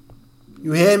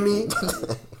 You hear me?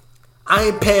 I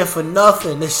ain't paying for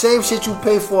nothing. The same shit you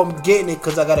pay for, I'm getting it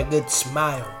because I got a good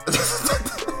smile.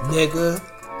 Nigga.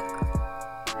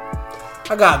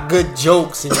 I got good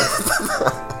jokes and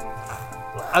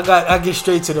I get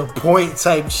straight to the point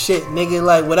type shit, nigga,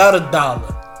 like without $1.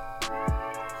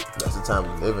 That's the time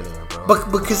we living in, bro.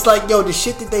 But because like, yo, the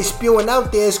shit that they spewing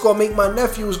out there is gonna make my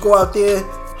nephews go out there,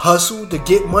 hustle to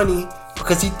get money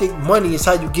because he think money is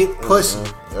how you get pussy.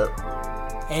 Mm-hmm. Yep.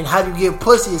 And how you get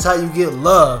pussy is how you get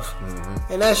love.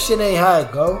 Mm-hmm. And that shit ain't how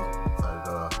it go. How it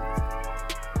go?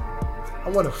 I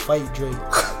wanna fight Drake.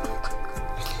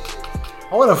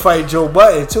 I wanna fight Joe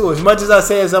Budden too. As much as I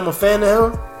say as I'm a fan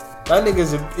of him, that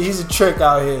nigga's he's a trick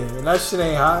out here. And that shit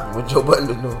ain't hot. What Joe Budden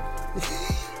been doing?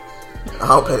 I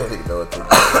don't pay that nigga no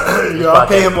attention. Yo, I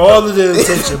pay him all of the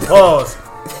attention. Pause.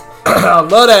 I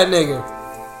love that nigga.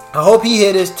 I hope he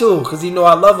hear this too, cause he know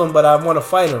I love him, but I want to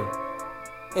fight him.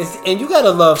 And you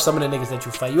gotta love some of the niggas that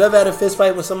you fight. You ever had a fist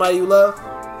fight with somebody you love?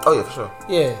 Oh yeah, for sure.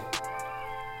 Yeah.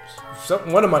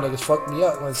 One of my niggas fucked me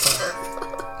up one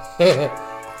time.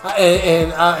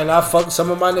 and I fucked some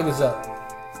of my niggas up.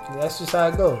 That's just how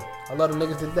it go. I love them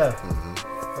niggas to death. Mm-hmm.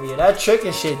 Oh yeah, that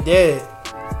tricking shit dead.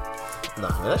 Nah,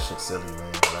 man, that shit's silly,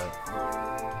 man. Like,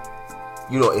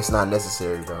 you know, it's not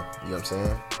necessary though. You know what I'm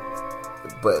saying?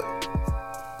 But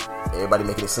everybody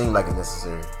making it seem like it's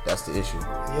necessary. That's the issue.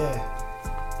 Yeah.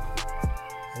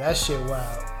 That shit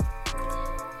wild.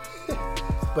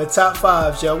 But top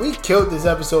fives, yo, we killed this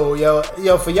episode, yo.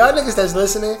 Yo, for y'all niggas that's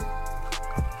listening,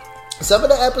 some of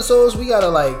the episodes we gotta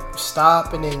like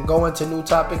stop and then go into new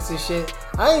topics and shit.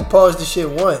 I ain't paused the shit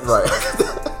once. Right.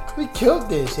 We killed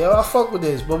this, yo. I fuck with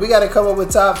this. But we gotta come up with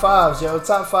top fives, yo.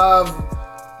 Top five,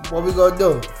 what we gonna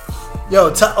do? Yo,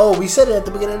 we said it at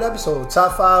the beginning of the episode.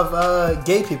 Top five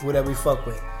gay people that we fuck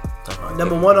with.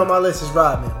 Number one on my list is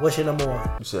Rodman. What's your number one?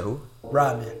 You said who?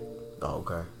 Rodman. Oh,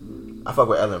 okay. I fuck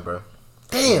with Ellen, bro.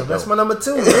 Damn, that's my number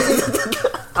two,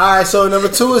 nigga. Alright, so number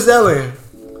two is Ellen.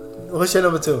 What's your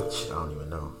number two? Shit, I don't even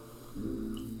know.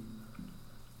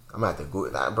 I'm gonna have to go.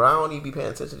 Nah, bro, I don't even be paying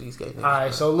attention to these gay niggas.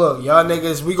 Alright, so look, y'all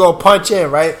niggas, we gonna punch in,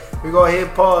 right? We gonna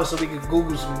hit pause so we can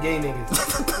Google some gay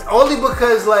niggas. Only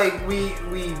because, like, we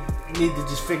need to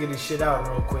just figure this shit out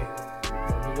real quick.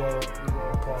 We gonna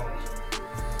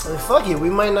pause. And fuck it, we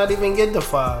might not even get to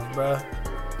five, bruh.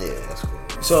 Yeah, that's cool.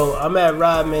 So I'm at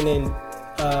Rodman and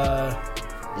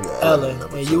Ellen,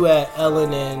 and you at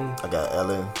Ellen and I got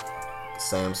Ellen,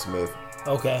 Sam Smith.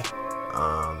 Okay.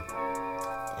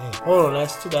 Hold on,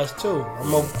 that's two.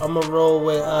 I'm gonna roll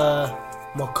with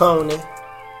McConaughey.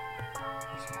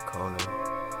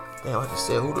 Damn, I just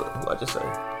said who I just say?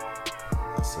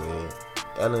 I said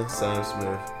Ellen, Sam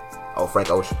Smith. Oh, Frank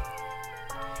Ocean.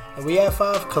 And we at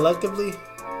five collectively.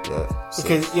 Yeah.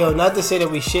 Because yo, not to say that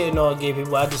we shitting on gay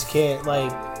people, I just can't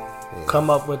like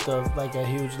come up with a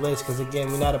huge list. Because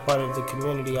again, we're not a part of the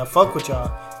community. I fuck with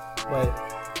y'all, but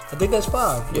I think that's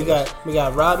five. Yeah. We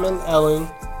got Rodman, Ellen,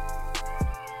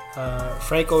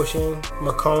 Frank Ocean,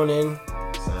 McConan,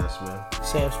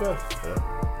 Sam Smith. Yeah.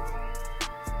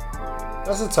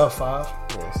 That's a tough five.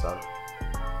 Yeah, solid.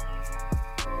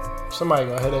 Somebody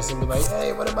gonna hit us and be like,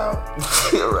 "Hey, what about?"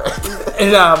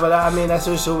 Right. Nah, but I mean that's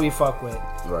just who we fuck with.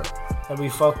 Right. And we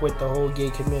fuck with the whole gay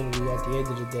community. At the end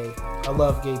of the day, I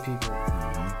love gay people.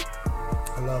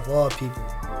 Mm-hmm. I love all people.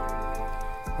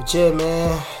 But yeah,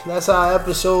 man, that's our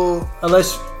episode.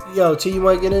 Unless, yo, T, you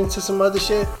want to get into some other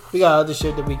shit? We got other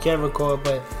shit that we can record,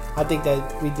 but I think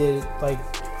that we did like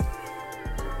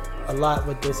a lot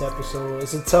with this episode.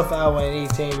 It's a tough hour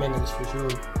and 18 minutes for sure.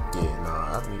 Yeah,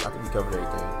 nah, I think we covered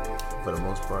everything for the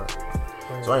most part.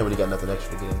 So I ain't really got nothing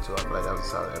extra to get into. I feel like that was a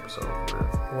solid episode for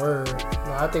real. Word.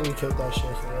 No, I think we killed that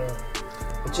shit for real.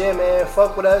 But yeah, man,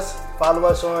 fuck with us. Follow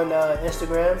us on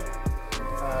Instagram.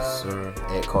 Sir,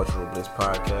 at Cultural Bliss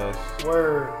Podcast.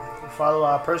 Word. Follow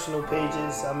our personal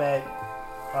pages. I'm at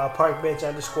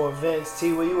parkbench_Vince.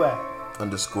 T, where you at?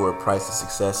 _Price of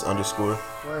Success _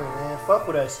 Word, man. Fuck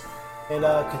with us. And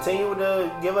continue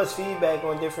to give us feedback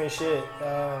on different shit.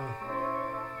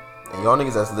 And y'all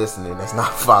niggas that's listening, that's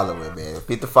not following, man.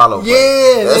 Hit the follow button.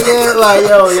 Yeah, nigga. Like,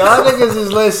 yo, y'all niggas is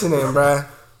listening, bruh.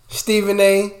 Stephen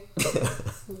A.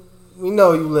 We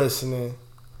know you listening.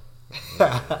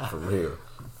 For real.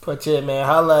 But yeah, man.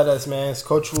 Holla at us, man. It's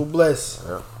Cultural Bliss.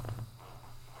 Yeah.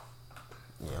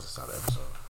 Yeah, that's a solid episode.